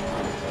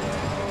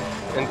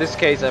 In this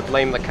case, I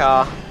blame the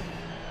car.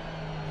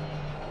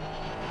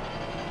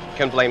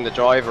 Can blame the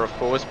driver, of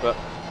course, but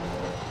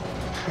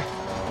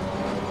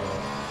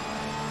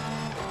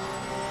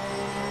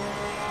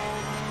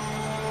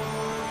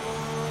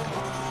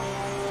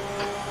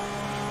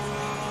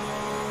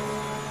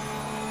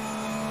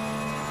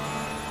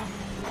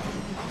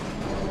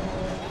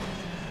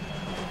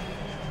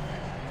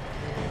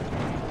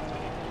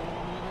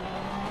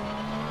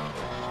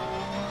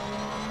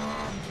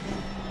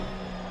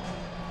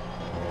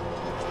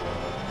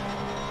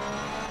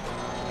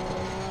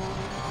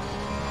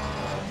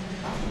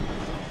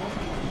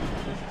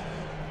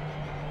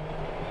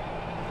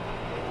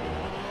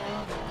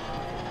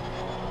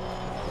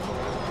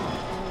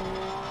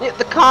yeah,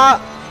 the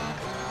car,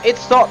 it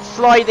starts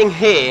sliding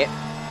here,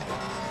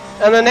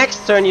 and the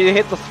next turn you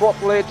hit the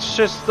throttle, it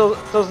just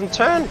doesn't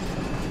turn.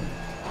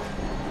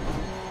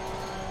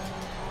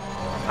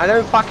 I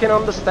don't fucking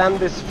understand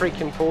this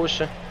freaking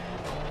Porsche.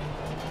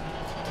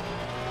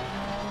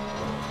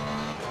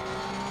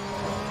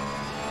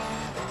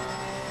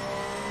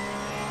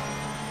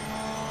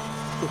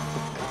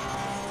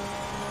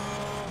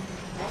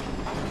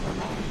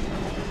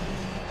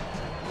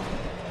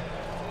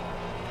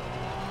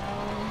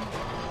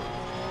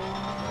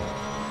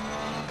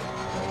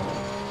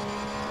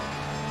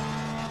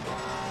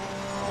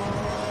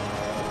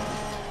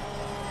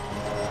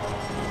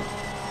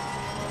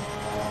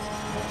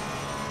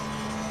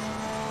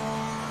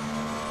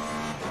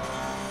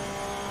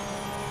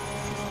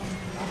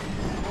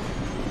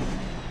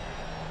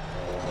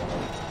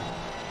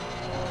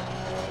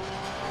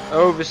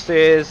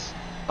 Oversteers,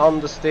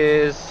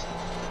 understeers,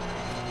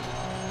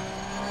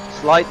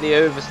 slightly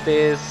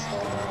oversteers.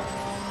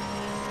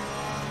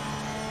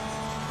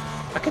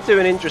 I could do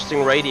an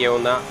interesting radio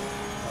on that.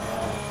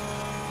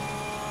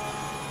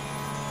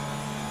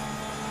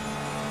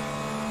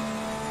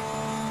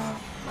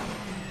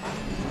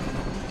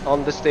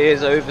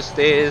 Understeers,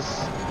 oversteers,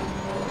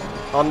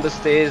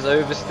 understeers,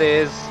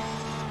 oversteers.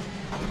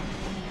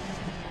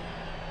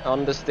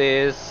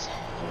 Understeers.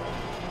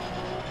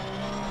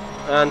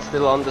 And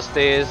still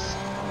understeers.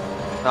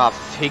 Ah,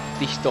 fick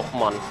dich doch,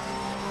 Mann.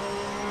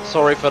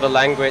 Sorry for the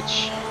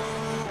language.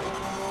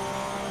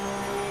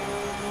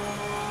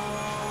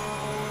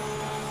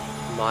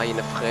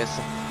 Meine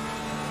Fresse.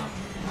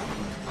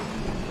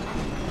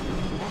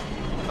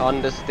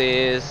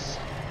 Understeers.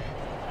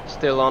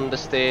 Still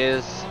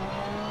understeers.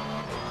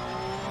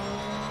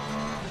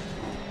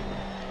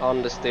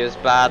 Understeers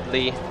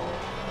badly.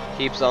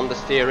 Keeps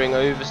understeering,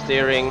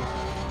 oversteering.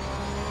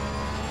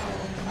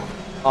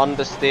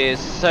 Understeers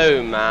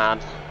so mad.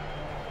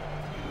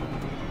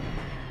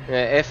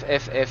 Yeah,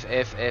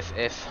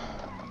 F.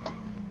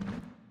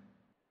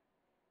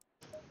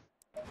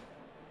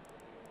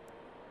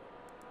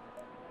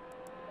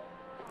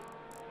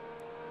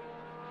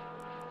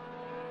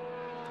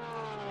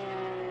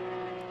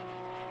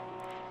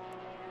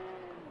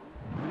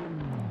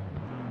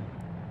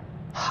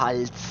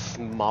 Hals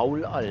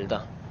Maul,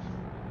 Alter.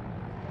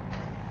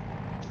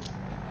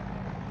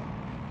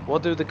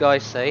 What do the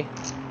guys say?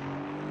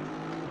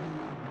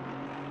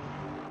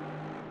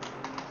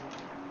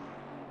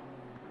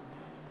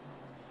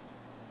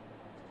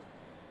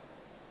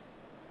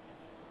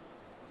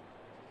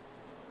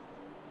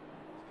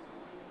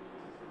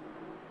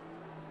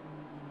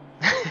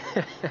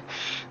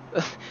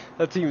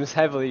 That team is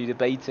heavily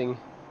debating.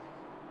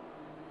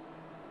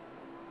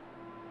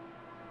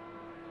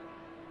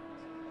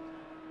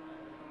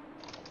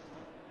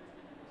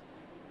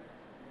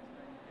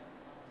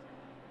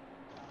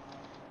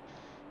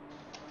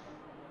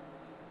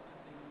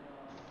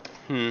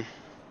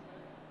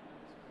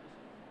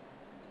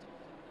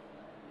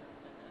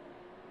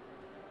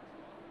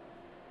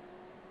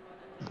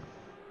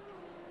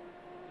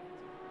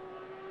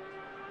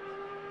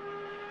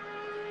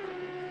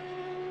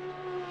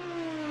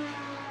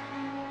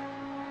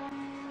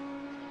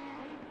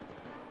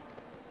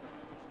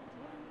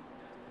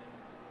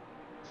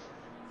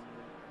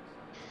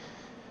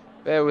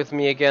 Bear with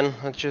me again,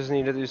 I just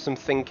need to do some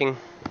thinking.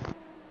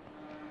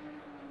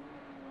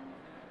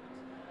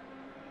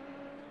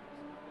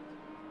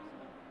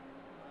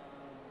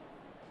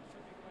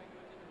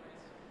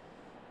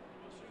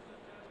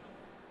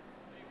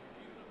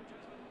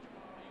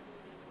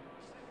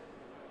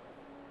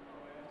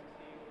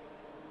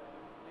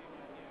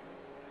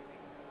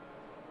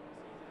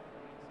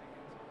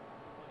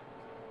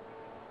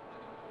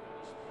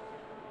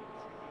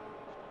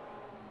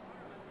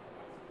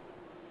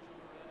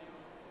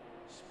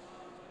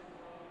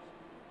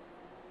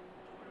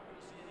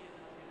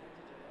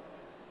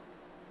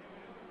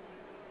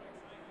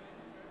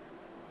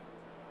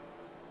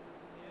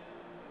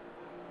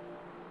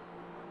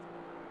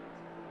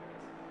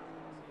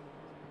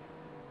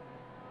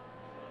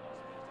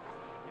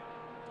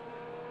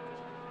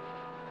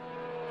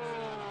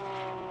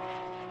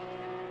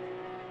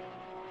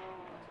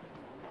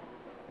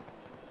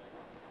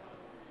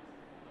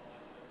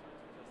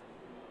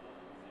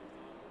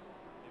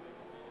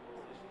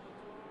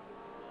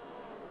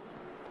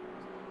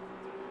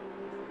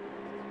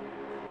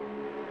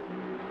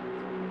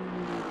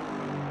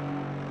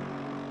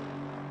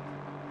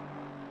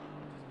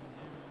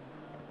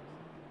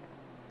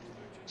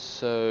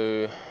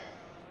 So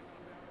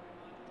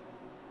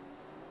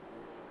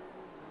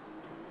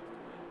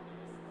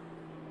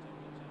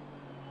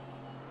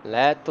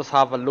let us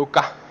have a look.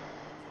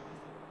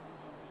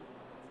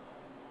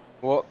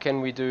 What can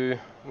we do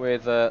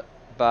with a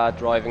bad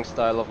driving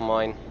style of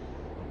mine?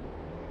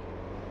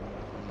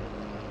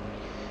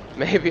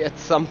 Maybe at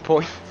some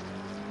point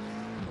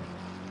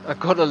I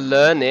gotta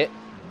learn it.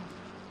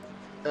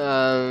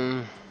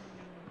 I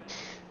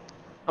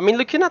mean,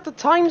 looking at the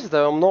times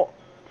though, I'm not.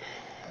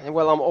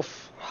 Well, I'm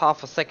off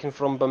half a second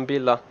from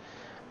Bambilla.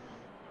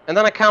 And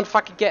then I can't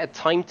fucking get a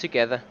time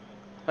together.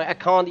 Like, I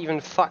can't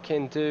even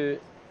fucking do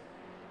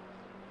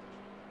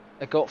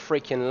a got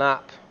freaking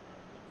lap.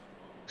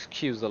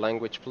 Excuse the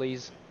language,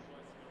 please.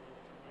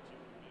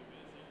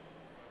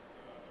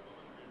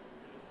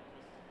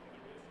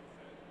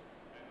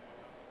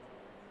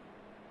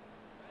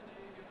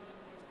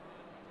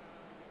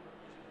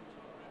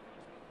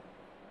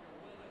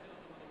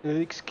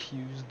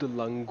 Excuse the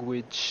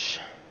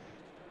language.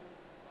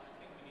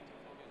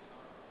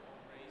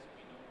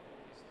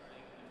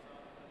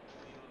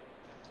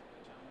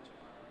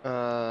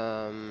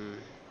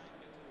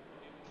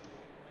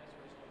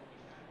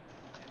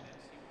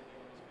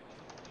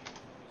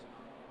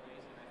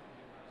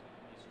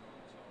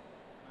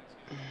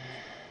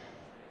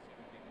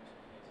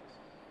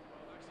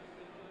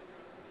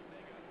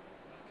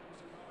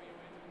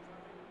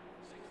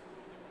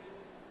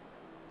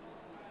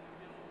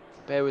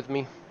 Bear with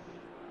me.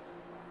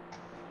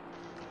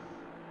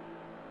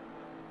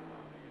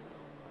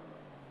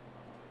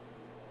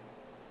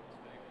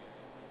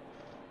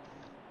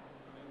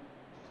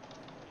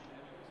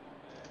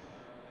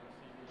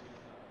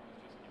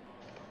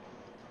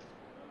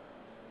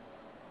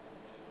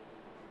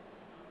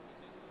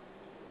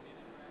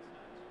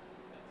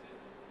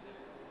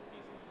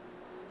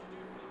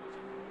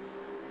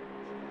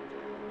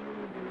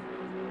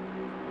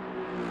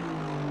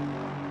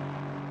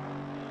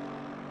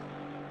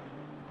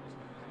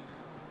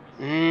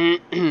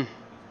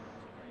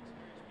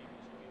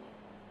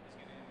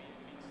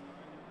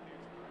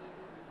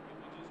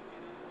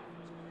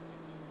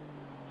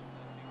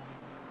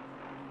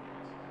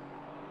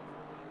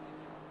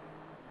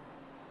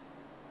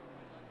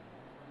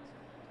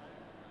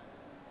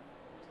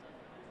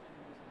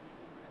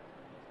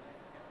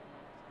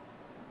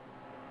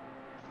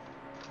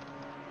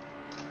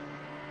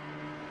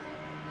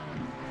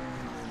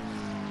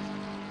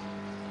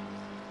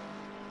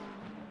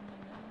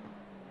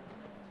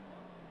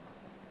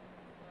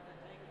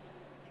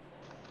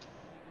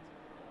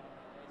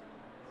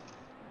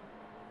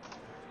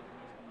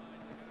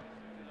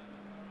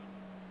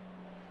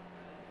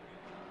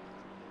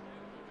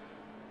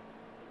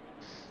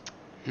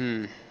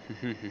 Hmm.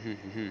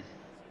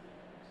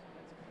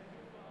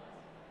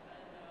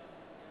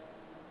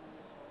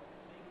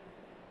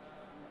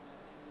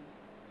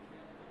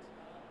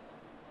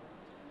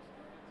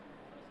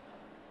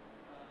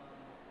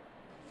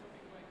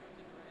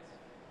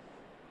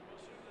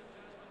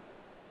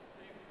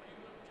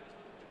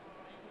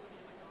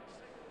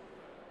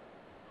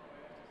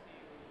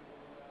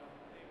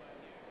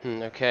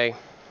 Okay.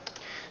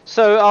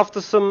 So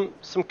after some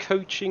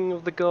coaching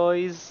of the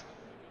guys,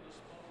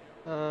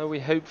 we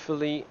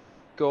hopefully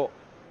got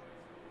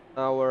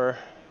our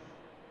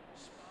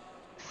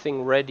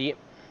thing ready.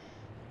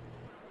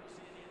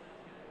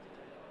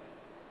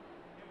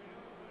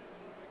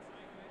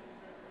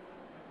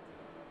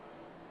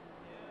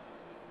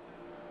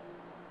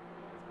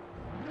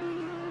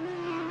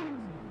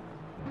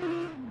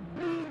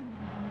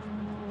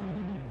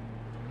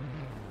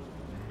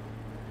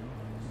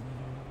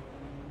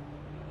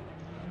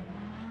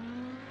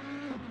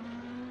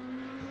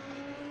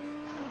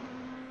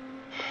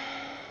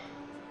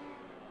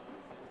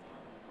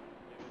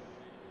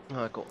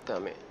 Oh, God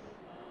damn it.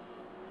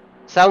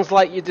 Sounds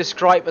like you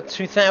describe a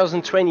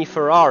 2020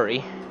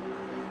 Ferrari.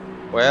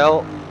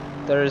 Well,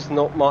 there is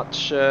not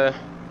much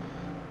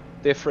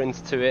difference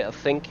to it, I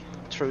think.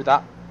 True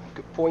that.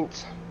 Good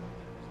point.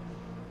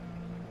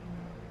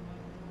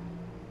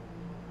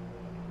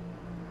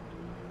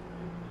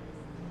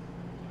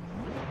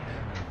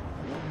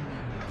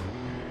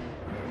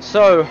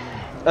 So,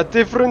 a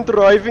different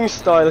driving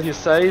style, he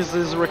says,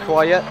 is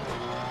required.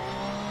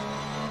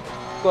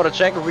 Gotta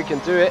check if we can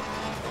do it.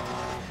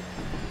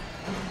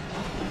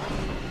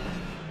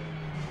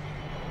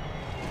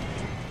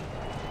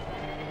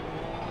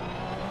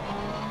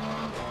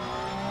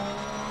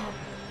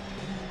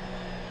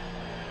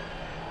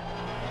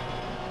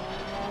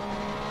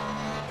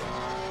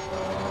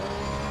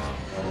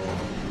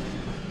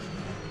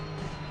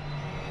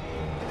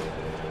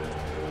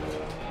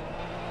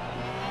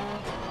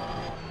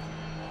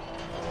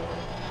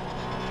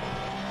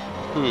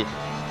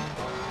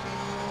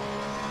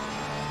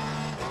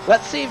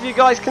 Let's see if you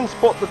guys can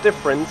spot the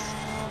difference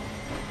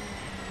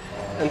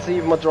and see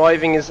if my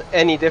driving is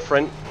any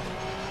different.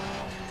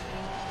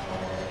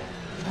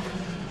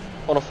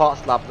 On a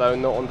fast lap though,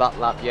 not on that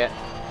lap yet.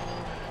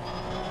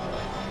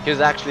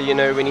 Because actually, you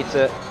know, we need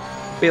to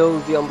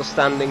build the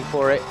understanding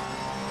for it.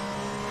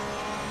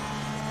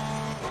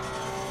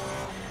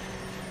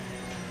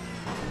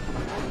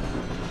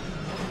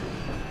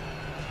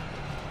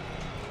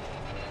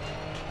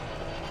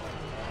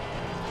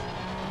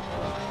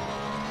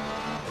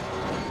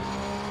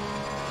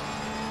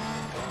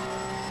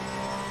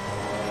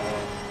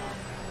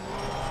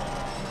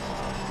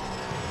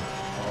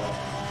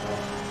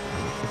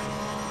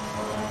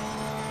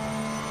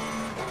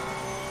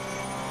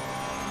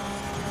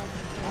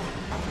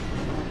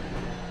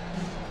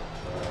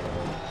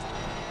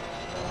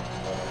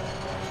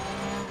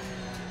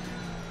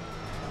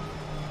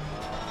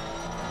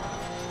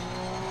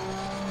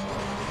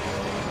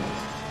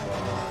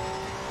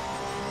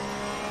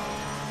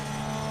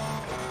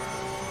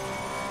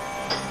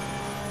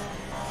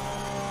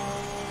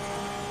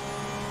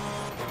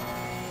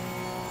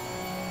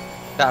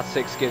 That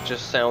 6 gear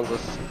just sounds as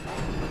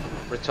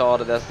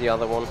retarded as the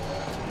other one.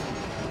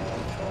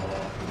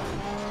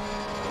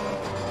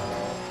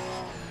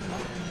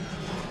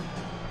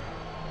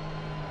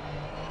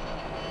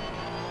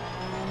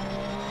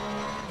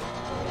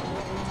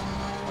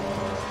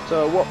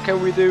 So what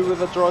can we do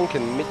with a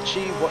drunken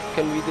Mitchie? What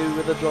can we do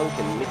with a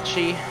drunken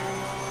Mitchie?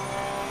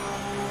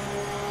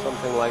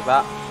 Something like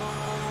that.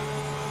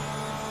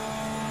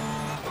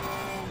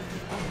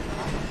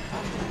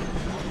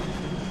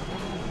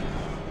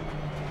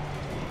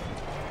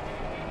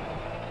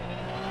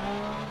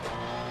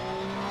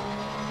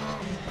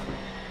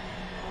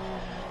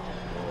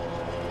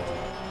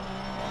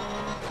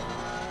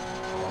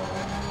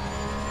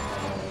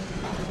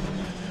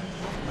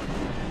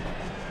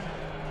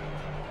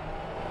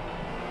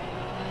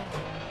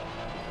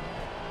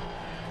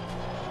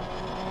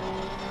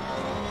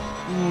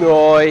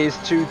 Noise,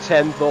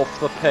 2/10 off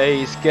the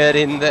pace, get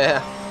in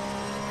there.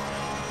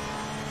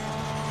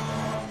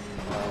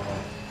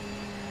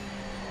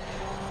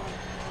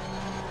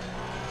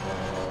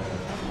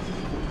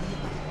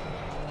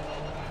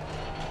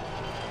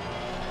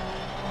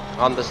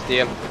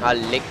 Understeer,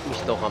 leck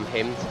mich doch am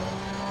Hemd.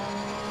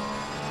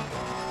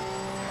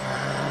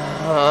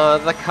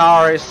 The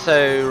car is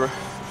so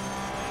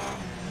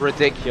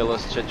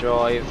ridiculous to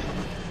drive.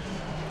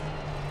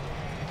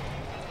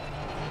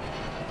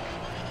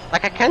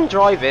 Like, I can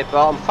drive it,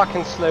 but I'm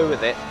fucking slow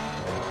with it.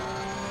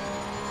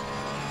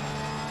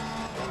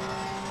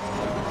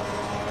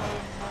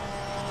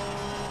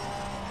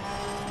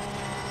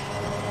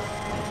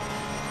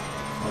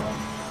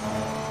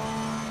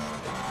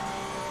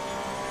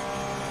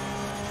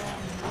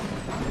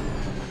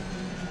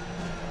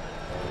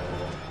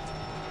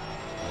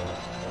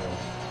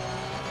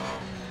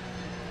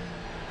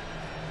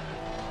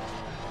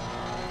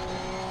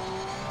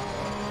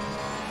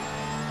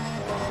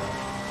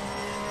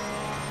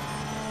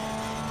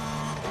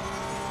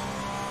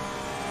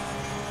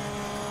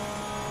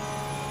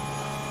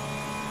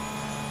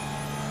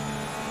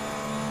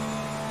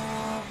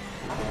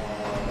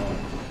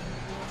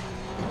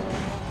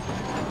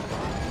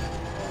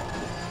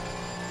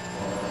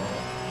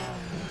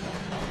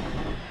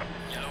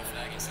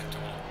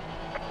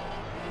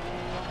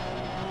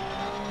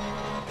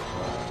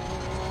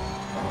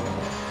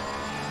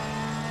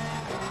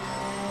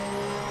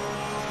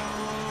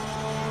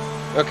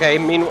 Okay,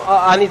 meanwhile,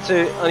 I need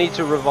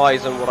to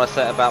revise on what I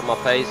said about my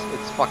pace.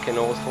 It's fucking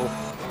awful.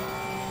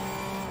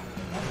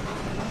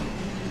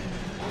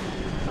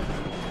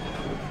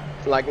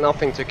 Like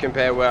nothing to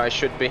compare where I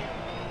should be.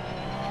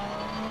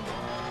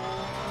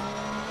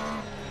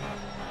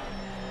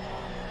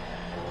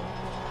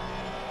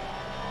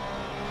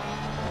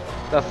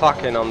 The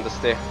fucking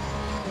understeer.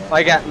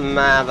 I get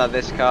mad at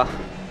this car.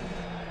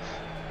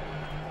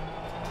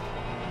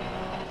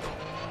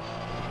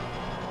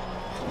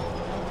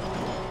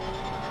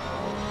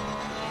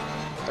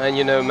 And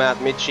you know Matt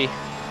Mitchie.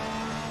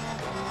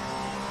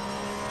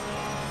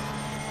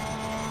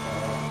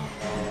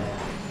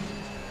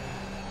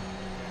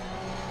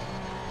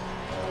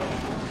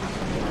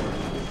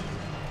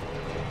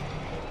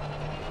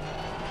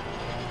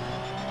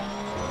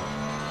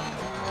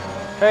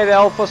 Hey the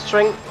Alpha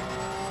String.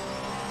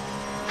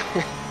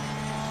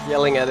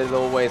 Yelling at it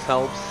always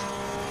helps.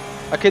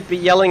 I could be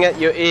yelling at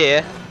your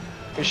ear.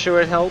 You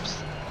sure it helps?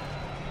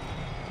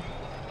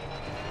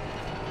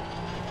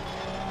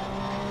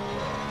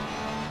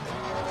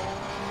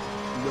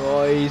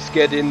 Nice,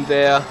 get in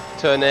there.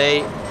 Turn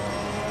 8.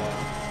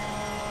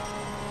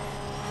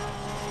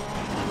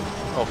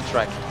 Off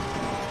track.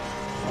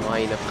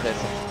 Meine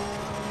Fresse.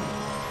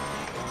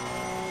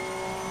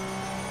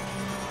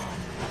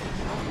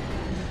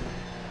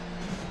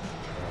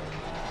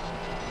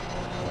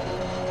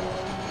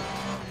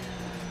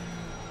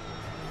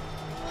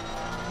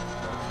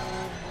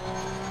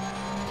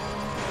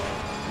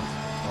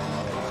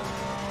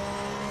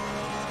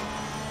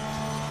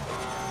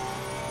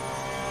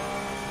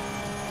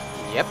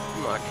 Yep,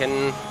 I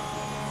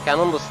can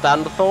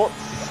understand the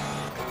thoughts.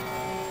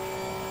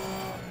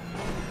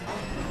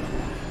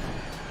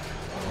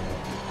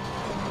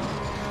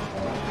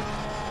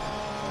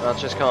 I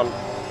just can't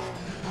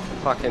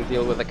fucking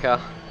deal with the car.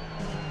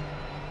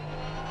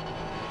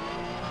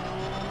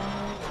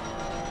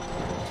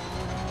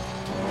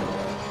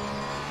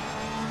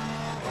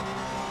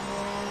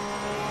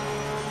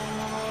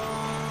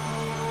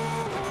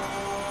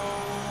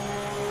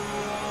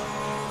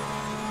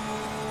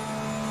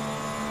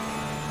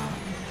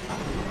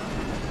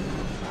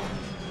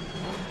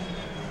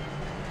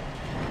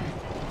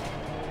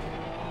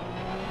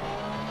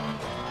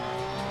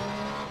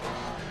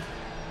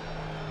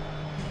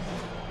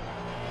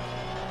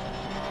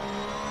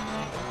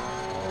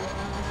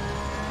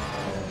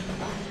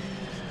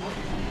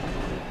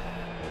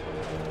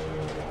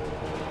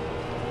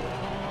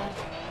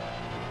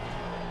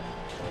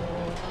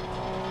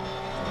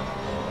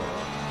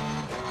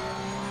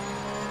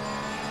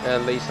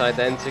 At least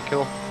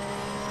identical.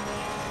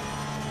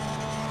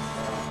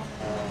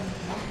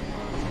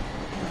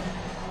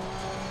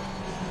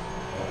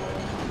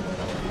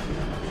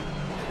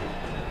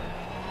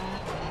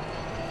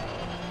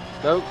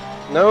 No,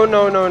 no,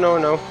 no, no, no,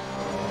 no.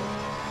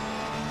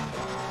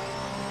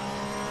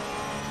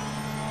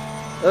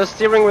 The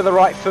steering with the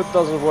right foot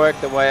doesn't work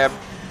the way I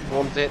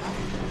want it.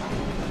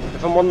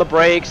 If I'm on the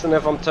brakes and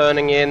if I'm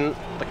turning in,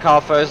 the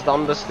car first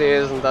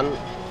understeers and then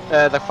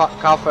the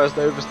car first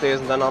oversteers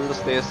and then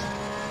understeers.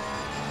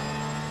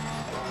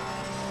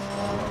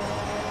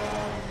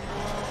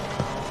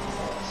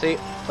 See,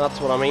 that's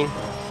what I mean.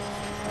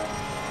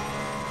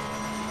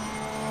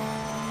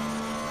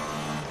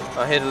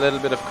 I hit a little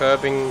bit of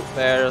curbing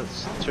there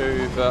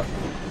too, but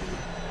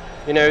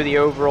you know, the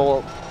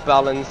overall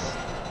balance.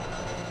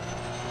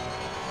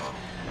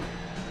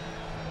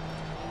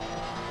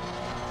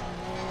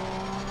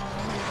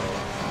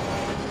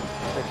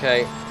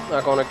 Okay,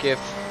 I'm gonna give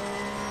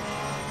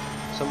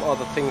some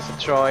other things a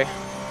try.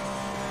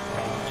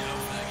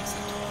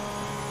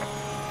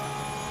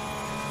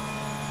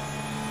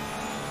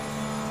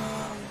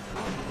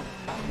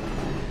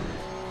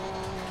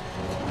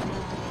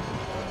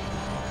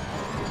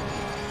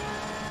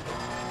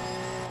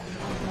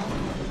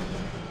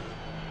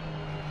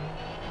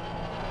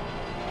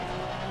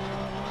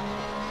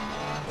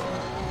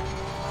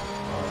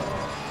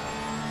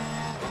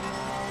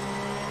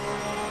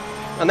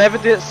 I never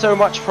did so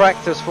much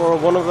practice for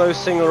one of those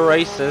single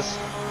races,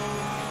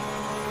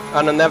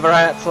 and I never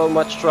had so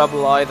much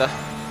trouble either.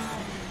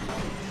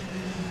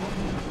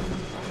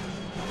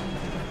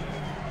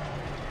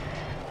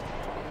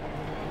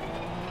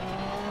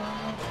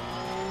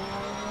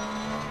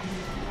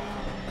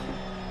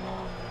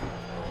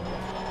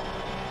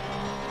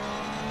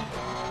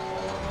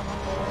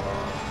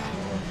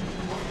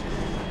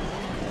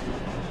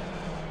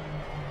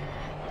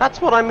 That's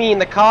what I mean,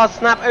 the car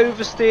snap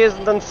oversteers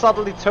and then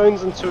suddenly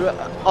turns into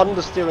an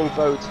understeering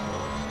boat.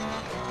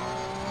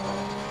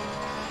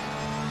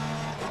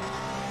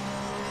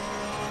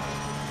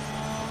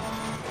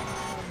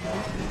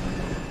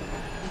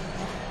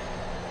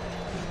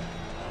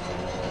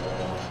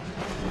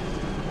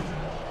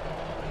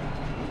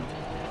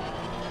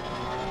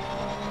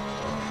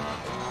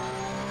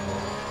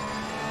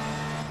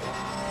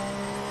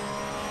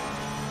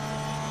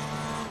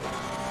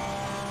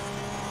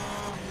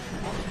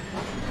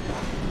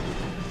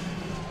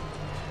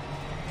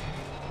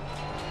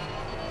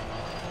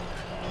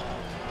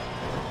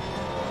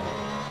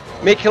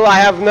 Mikkel, I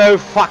have no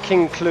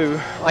fucking clue.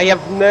 I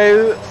have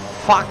no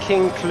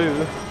fucking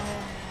clue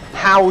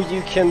how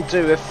you can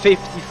do a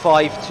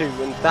 55.2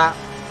 in that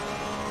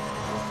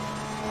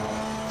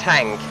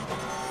tank.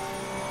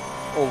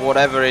 Or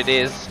whatever it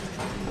is.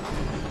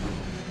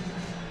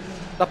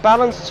 The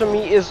balance to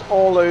me is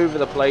all over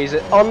the place.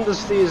 It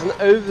understeers and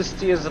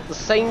oversteers at the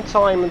same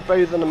time, and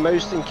both in the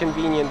most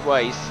inconvenient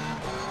ways.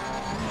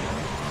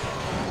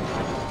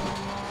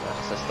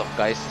 That's doch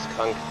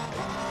geisteskrank.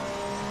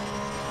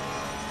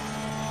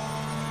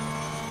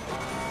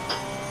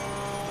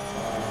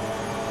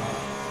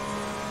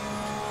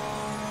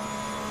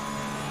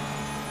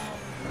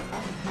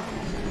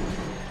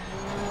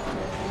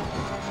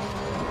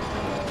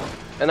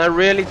 And I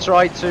really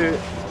try to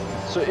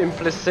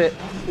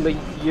implicitly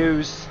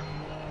use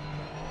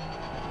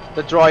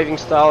the driving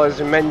style as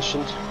you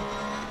mentioned.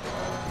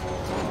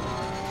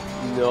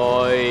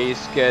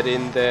 Nice, get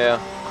in there,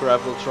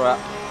 gravel trap.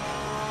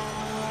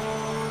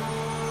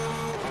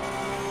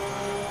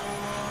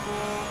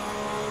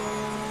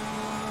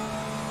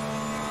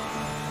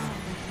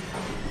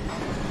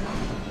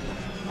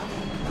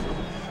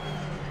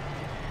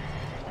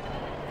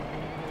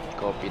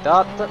 Copy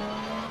that.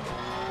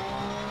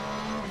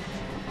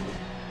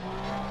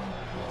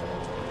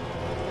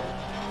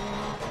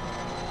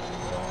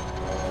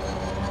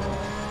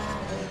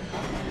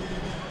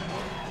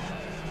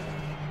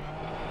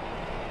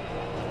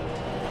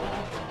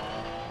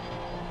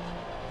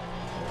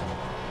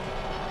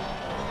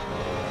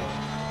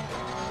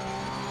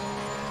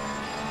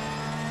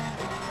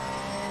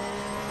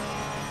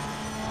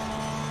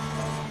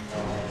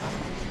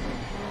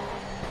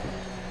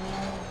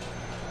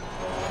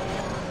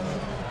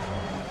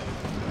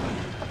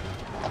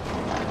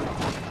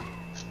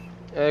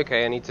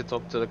 Okay, I need to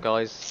talk to the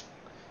guys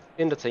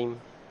in the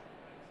team.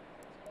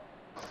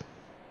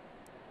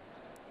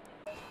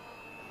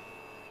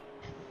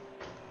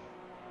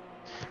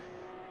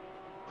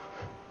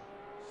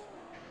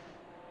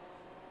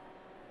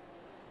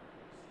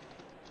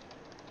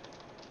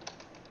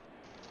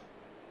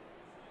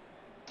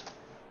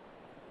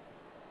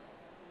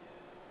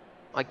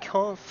 I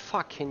can't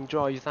fucking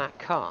drive that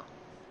car.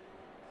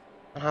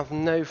 I have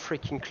no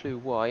freaking clue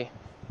why.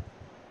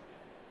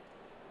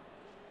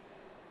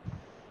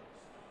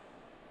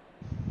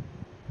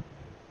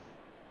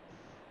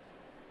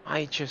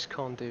 I just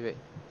can't do it.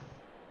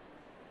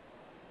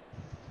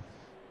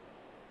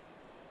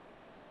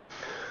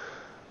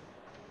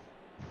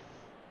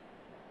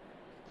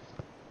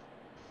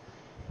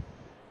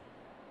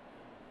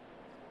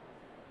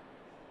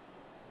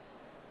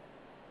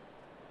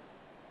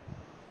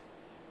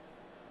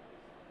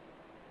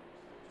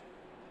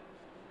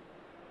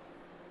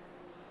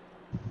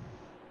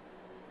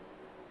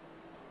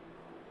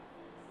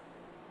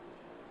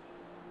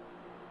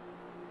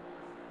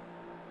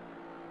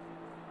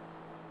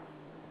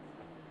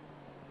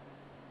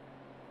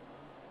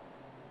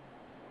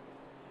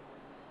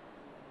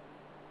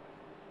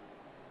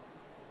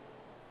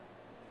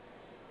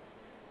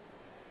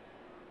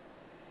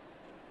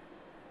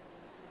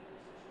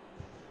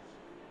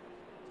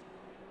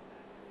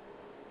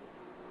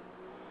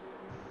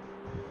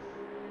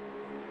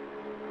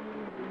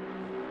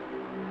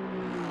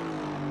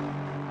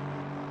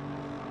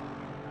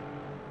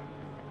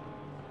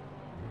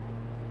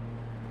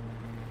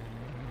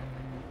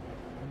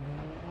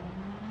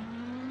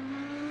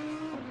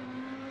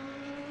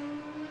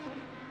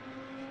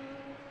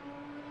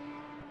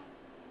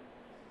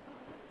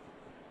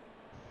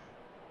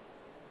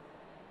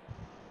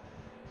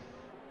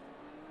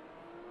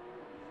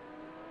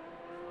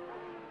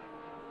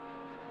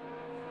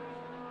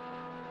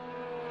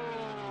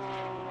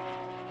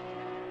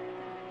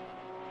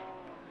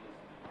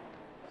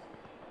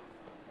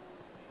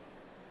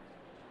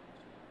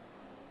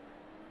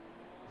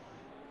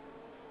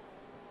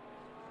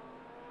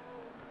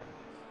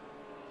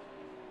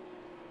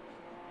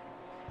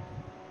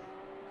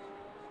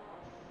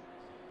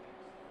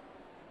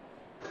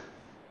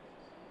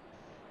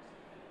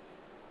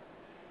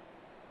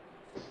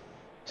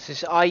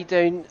 I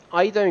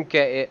don't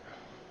get it.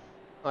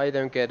 I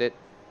don't get it.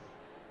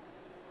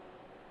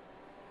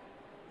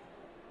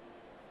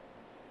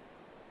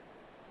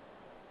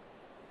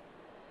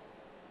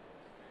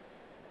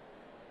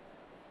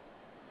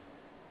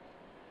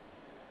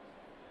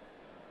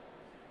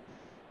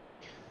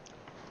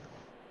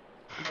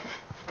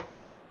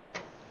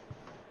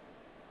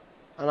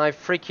 And I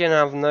freaking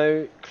have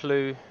no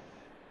clue.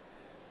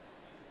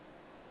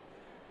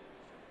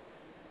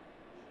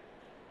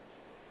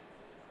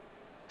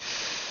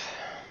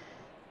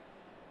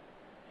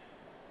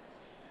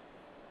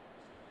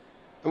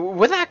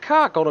 With that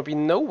car gonna be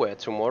nowhere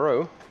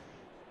tomorrow.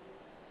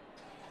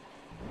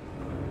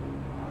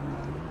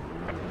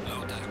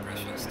 Low tire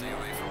pressure, stay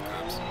away from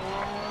curbs.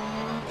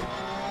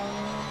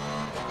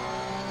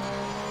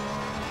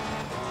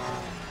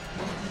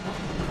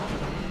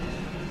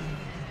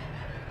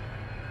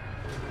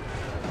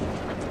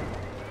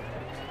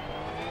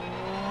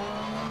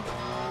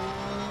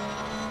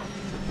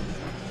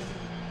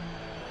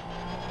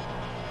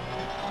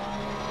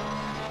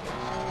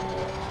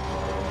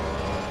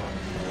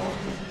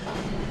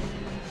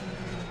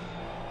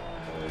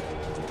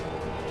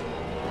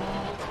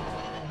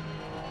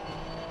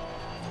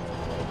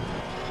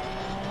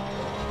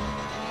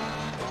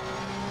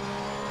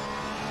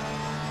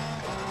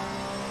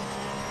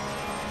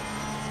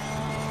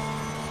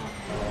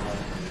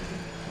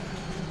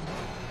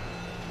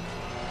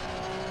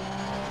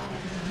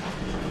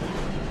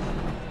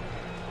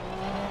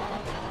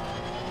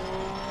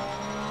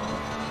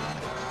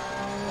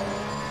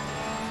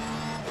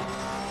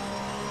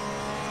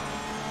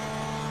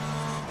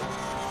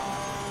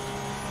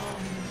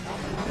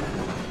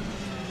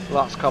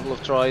 last couple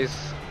of tries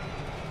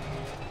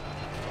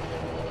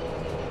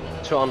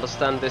to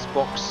understand this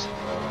box.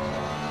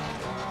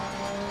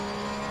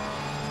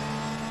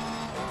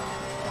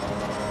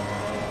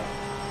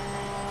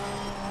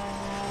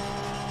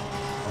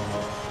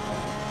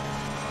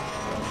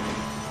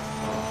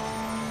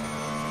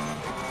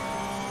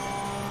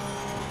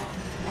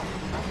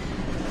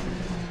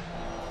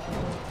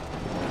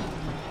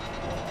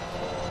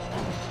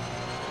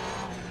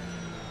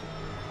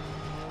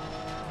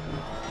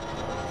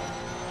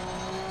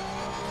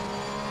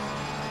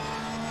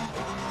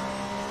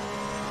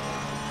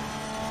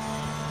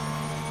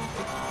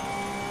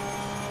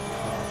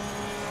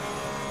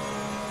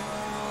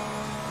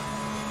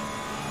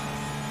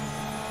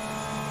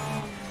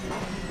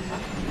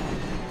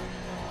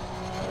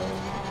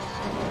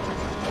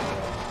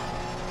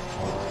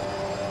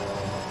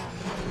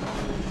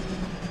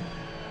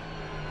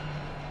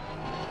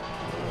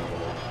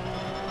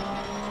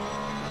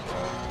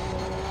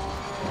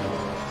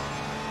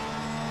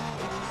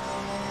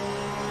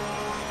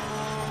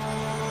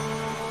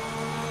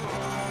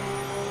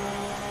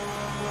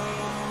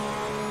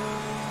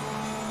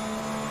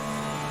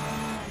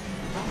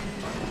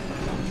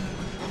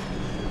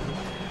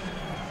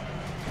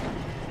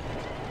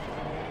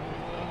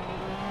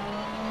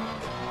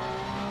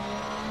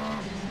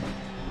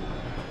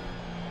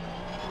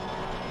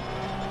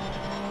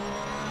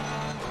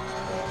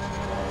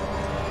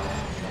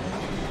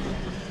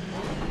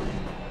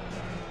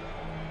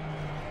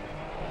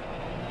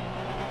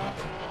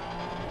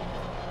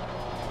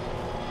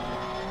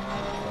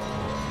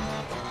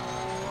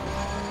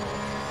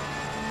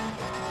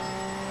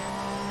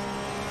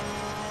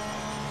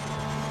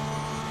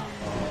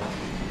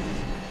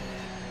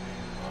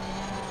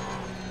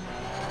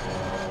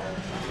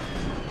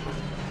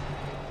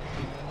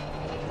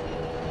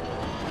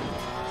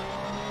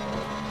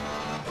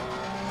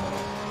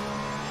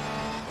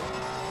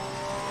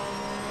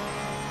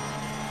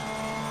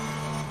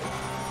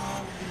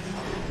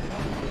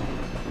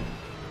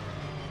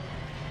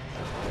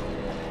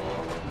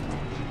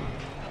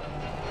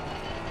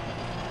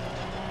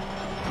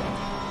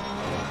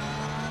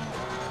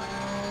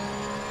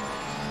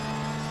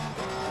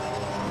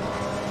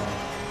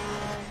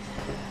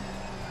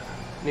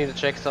 Need to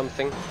check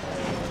something.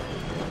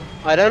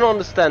 I don't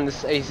understand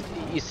this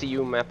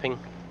ECU mapping,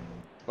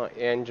 like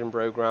engine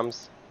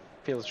programs.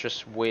 Feels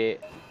just weird.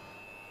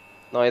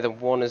 Neither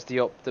 1 is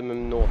the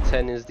optimum nor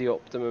 10 is the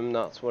optimum.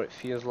 That's what it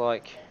feels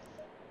like.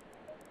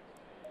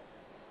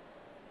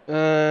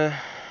 No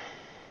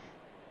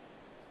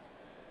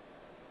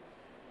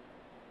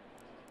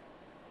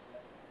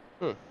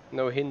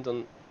hint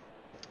on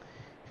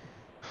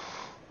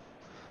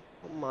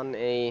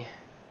money.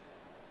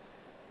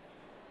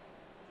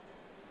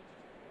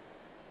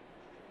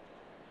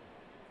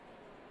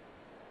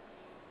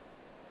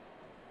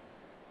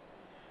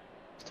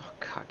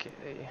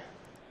 Okay.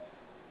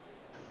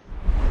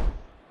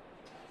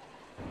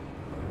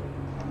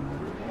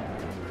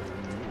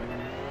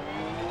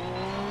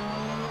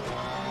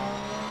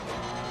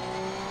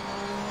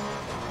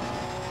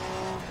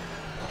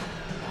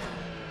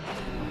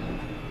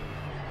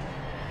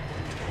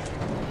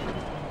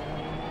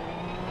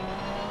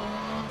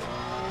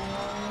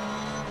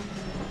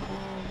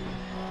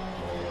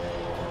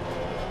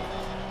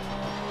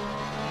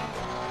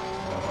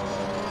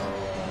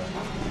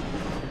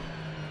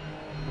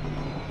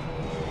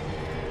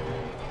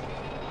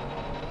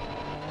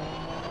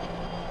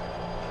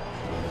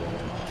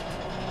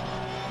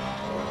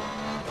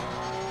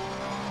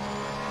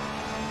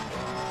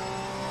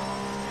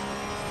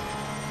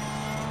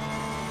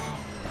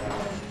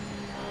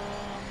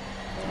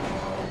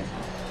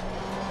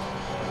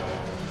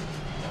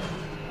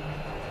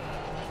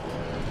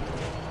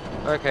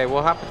 Okay,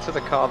 what happened to the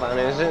car then?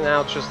 Is it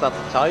now just that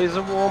the tyres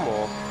are warm,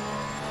 or?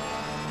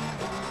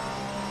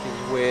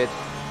 It's weird.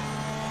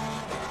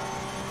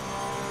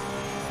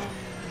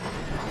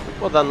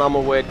 Well then, I'm a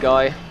weird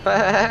guy.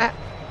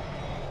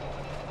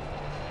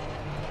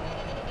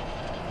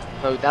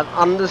 Oh, that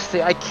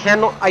understeer, I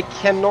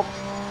cannot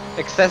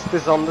access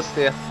this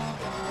understeer.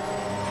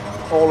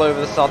 All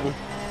over the sudden.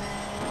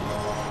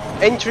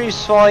 Entry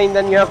is fine,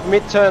 then you have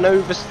mid-turn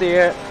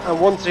oversteer, and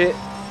once it...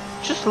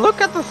 Just look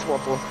at the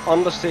throttle.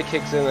 Understeer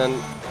kicks in and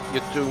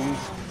you're doomed.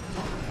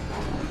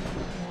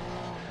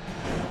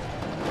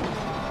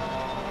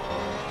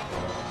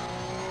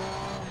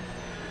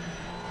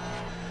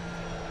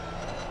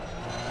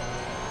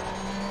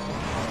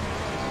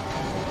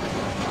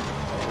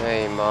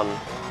 Hey man.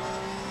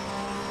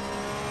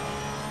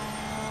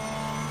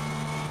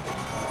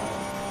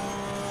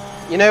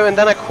 You know, and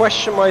then I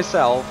question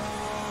myself,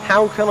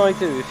 how can I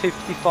do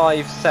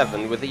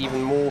 55.7 with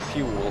even more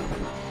fuel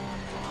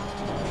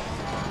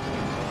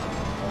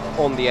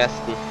on the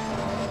Aston?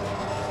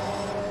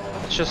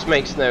 It just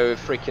makes no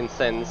freaking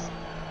sense.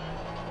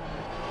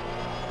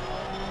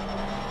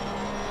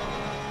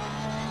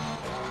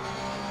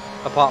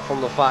 Apart from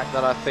the fact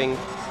that I think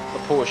the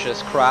Porsche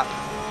is crap.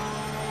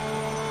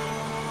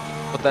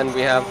 But then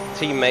we have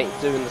teammate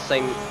doing the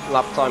same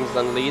lap times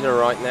than leader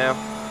right now.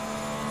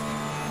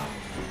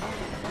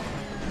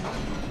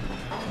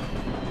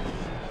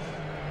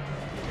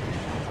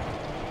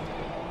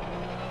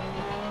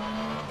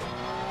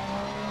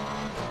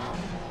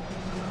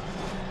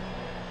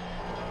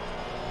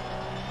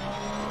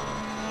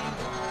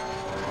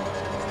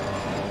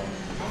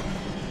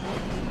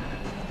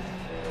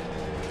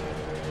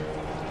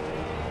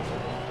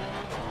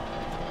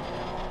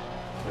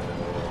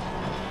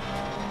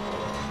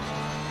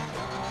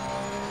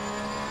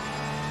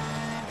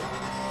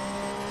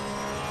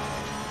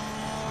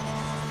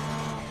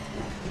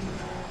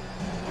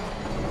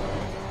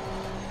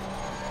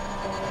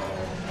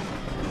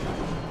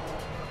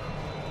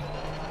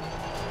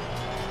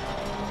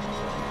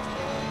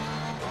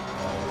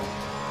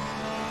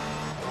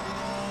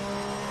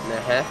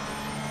 Huh?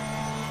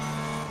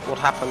 What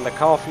happened? The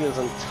car feels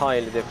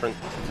entirely different.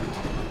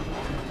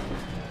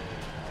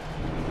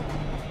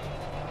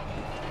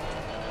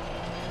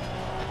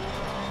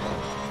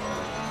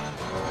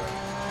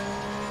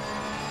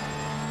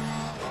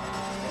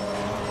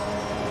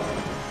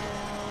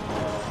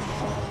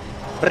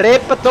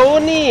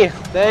 Repatoni!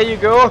 There you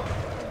go!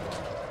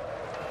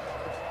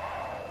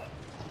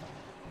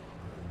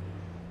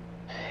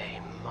 Hey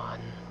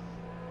man.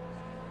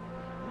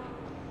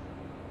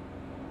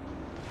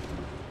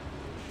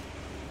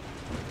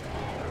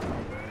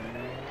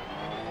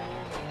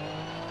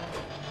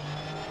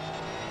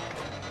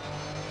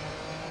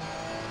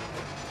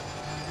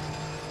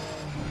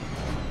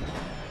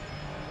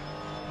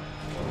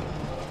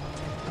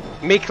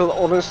 Mikkel,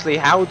 honestly,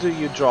 how do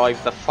you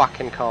drive the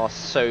fucking car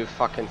so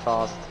fucking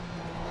fast?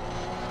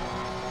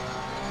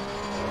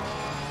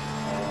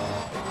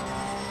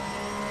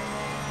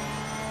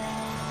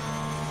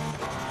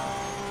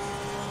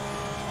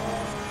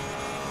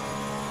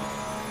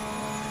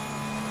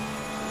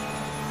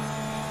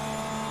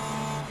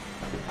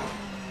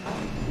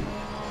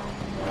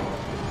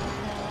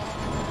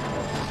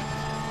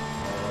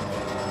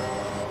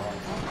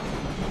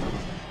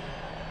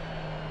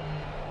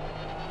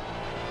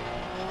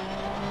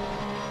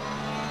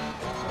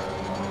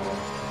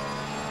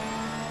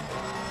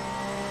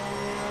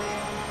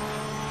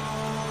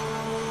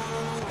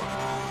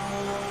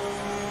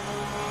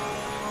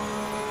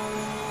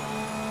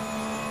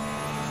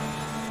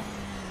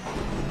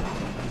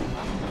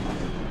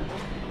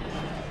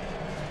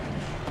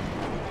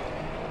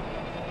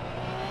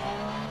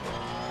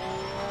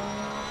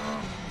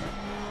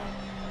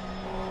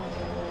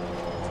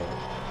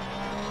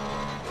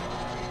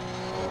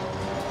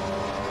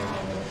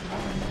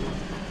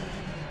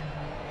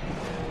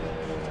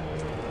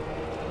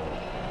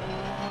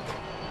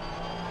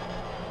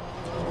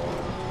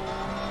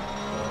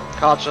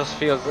 Car just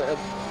feels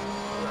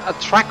a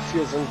track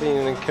feels in being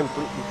in a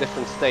completely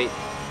different state.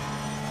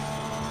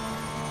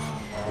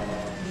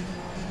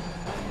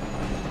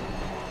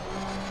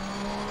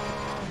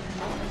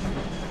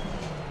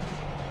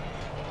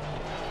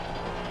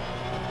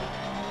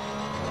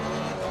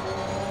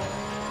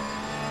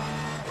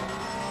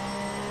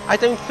 I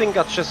don't think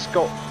I just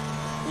got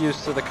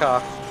used to the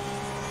car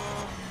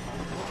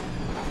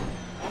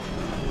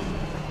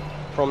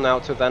from now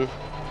to then.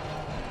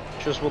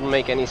 Just wouldn't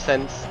make any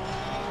sense.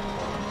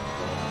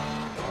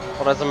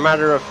 But as a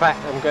matter of fact,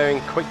 I'm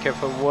going quicker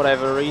for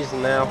whatever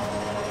reason now.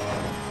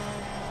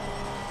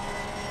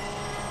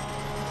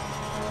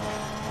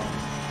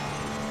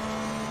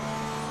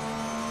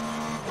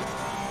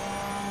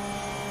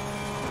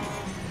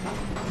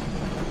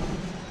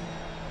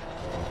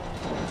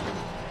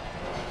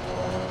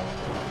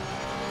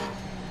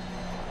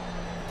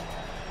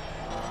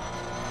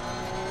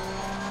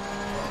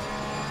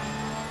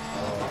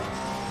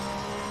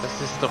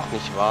 Das ist doch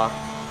nicht wahr.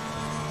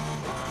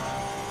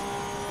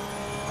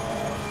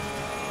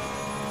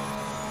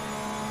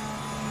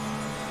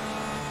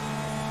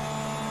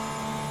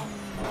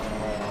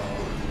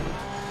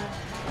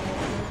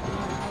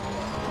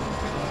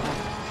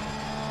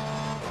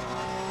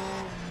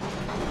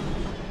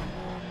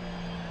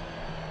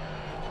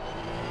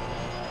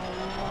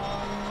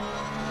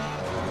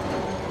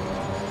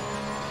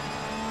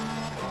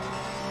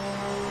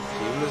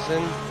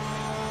 In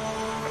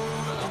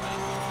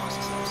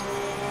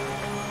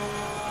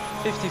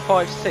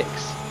 55.6.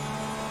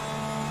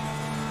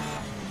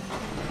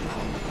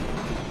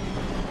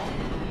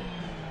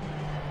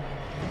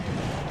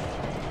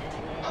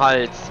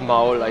 Halt's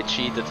Maul, I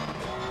cheated.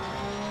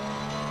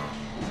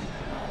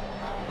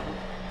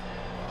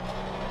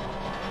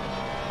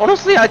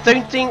 Honestly, I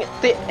don't think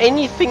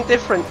anything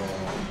different.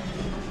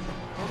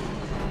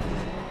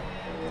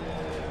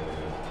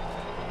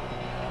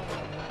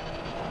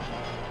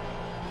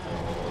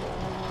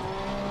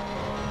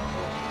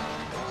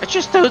 It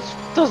just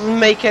doesn't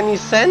make any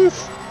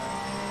sense.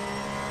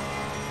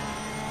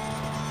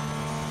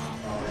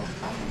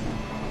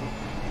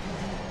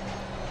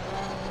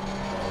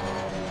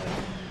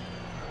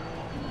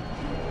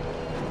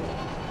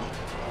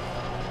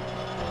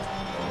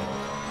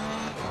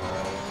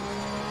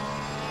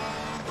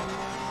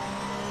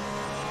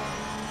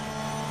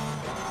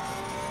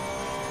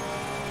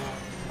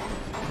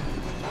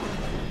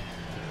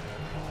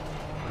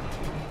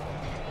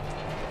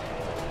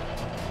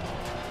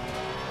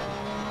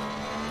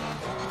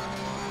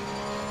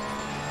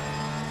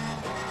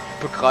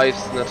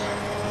 Begreif's nicht.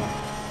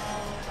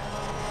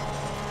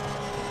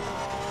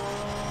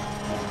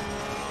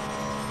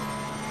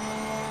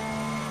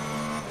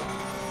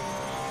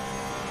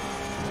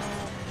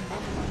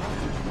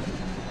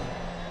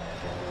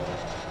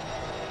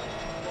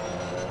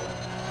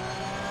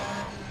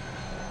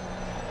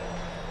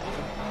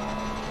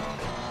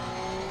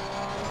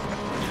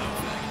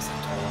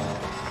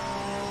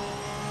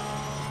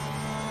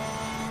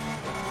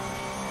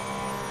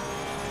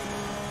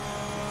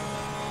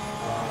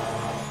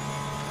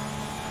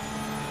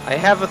 I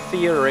have a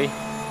theory.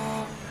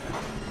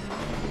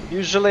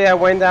 Usually I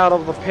went out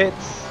of the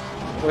pits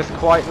with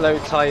quite low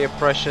tire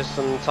pressures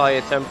and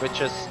tire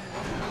temperatures.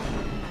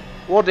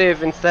 What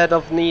if instead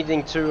of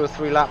needing 2 or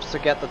 3 laps to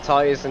get the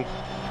tires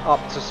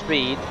up to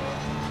speed,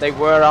 they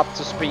were up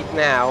to speed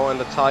now and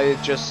the tire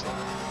just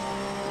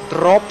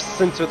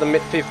drops into the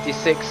mid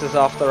 56s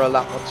after a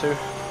lap or 2?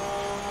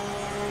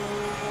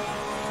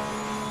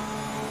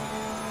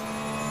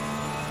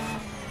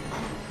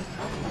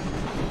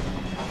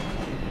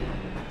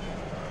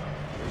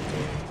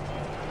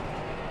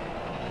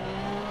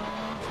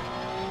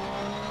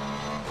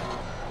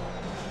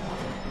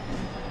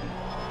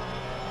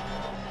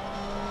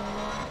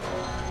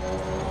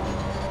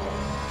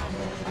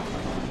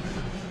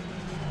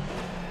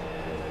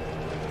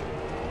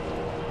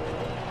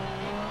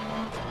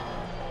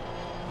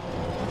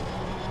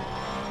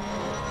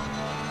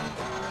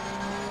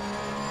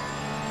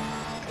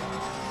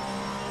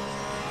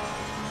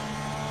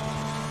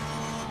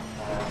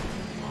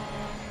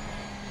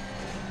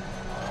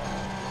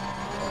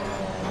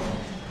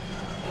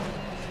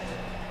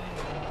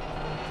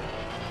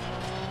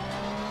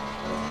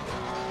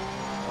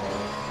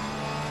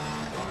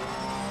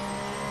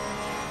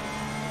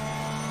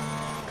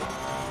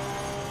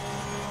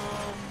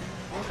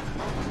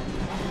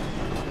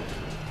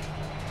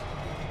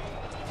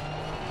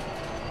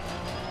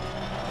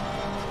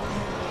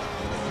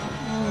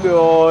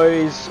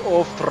 Nice,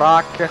 off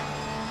track.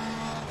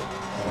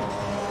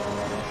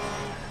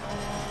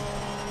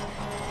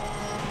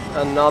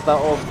 Another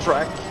off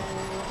track.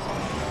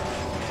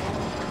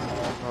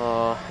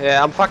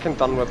 Yeah, I'm fucking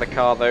done with the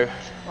car though.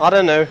 I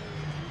don't know.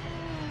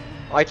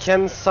 I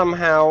can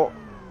somehow,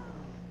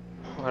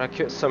 or I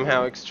could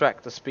somehow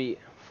extract the speed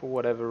for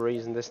whatever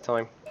reason this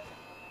time.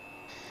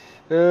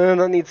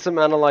 That needs some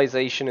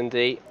analyzation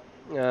indeed.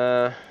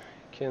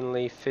 Can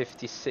leave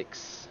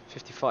 56,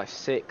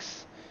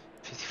 55.6,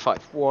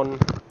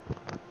 55.1.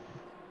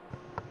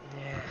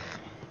 Yeah.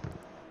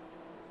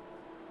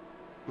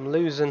 I'm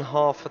losing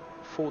half a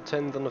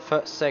 410 on the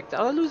first sector.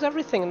 I lose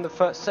everything in the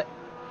first sec.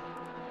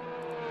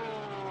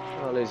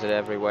 I lose it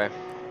everywhere.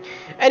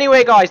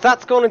 Anyway guys,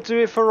 that's going to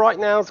do it for right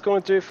now. It's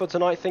going to do it for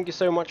tonight. Thank you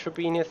so much for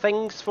being here.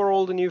 Thanks for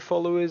all the new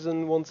followers,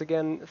 and once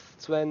again,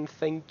 Sven,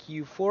 thank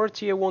you for a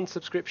tier 1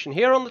 subscription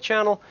here on the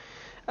channel.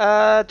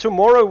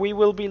 Tomorrow we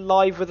will be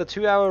live with a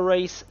 2-hour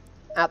race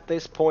at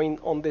this point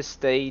on this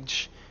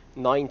stage,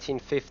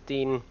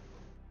 1915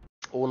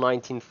 or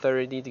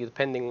 1930,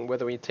 depending on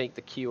whether we take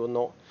the queue or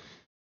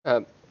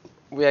not.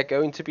 We are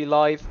going to be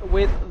live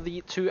with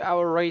the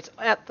 2-hour race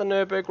at the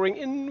Nürburgring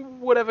in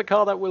whatever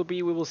car that will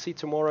be. We will see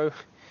tomorrow.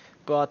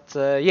 But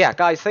yeah,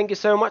 guys, thank you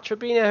so much for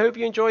being here. I hope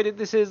you enjoyed it.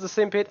 This is the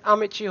Simpit.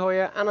 I'm Itchy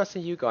Hoya, and I'll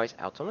see you guys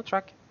out on the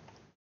track.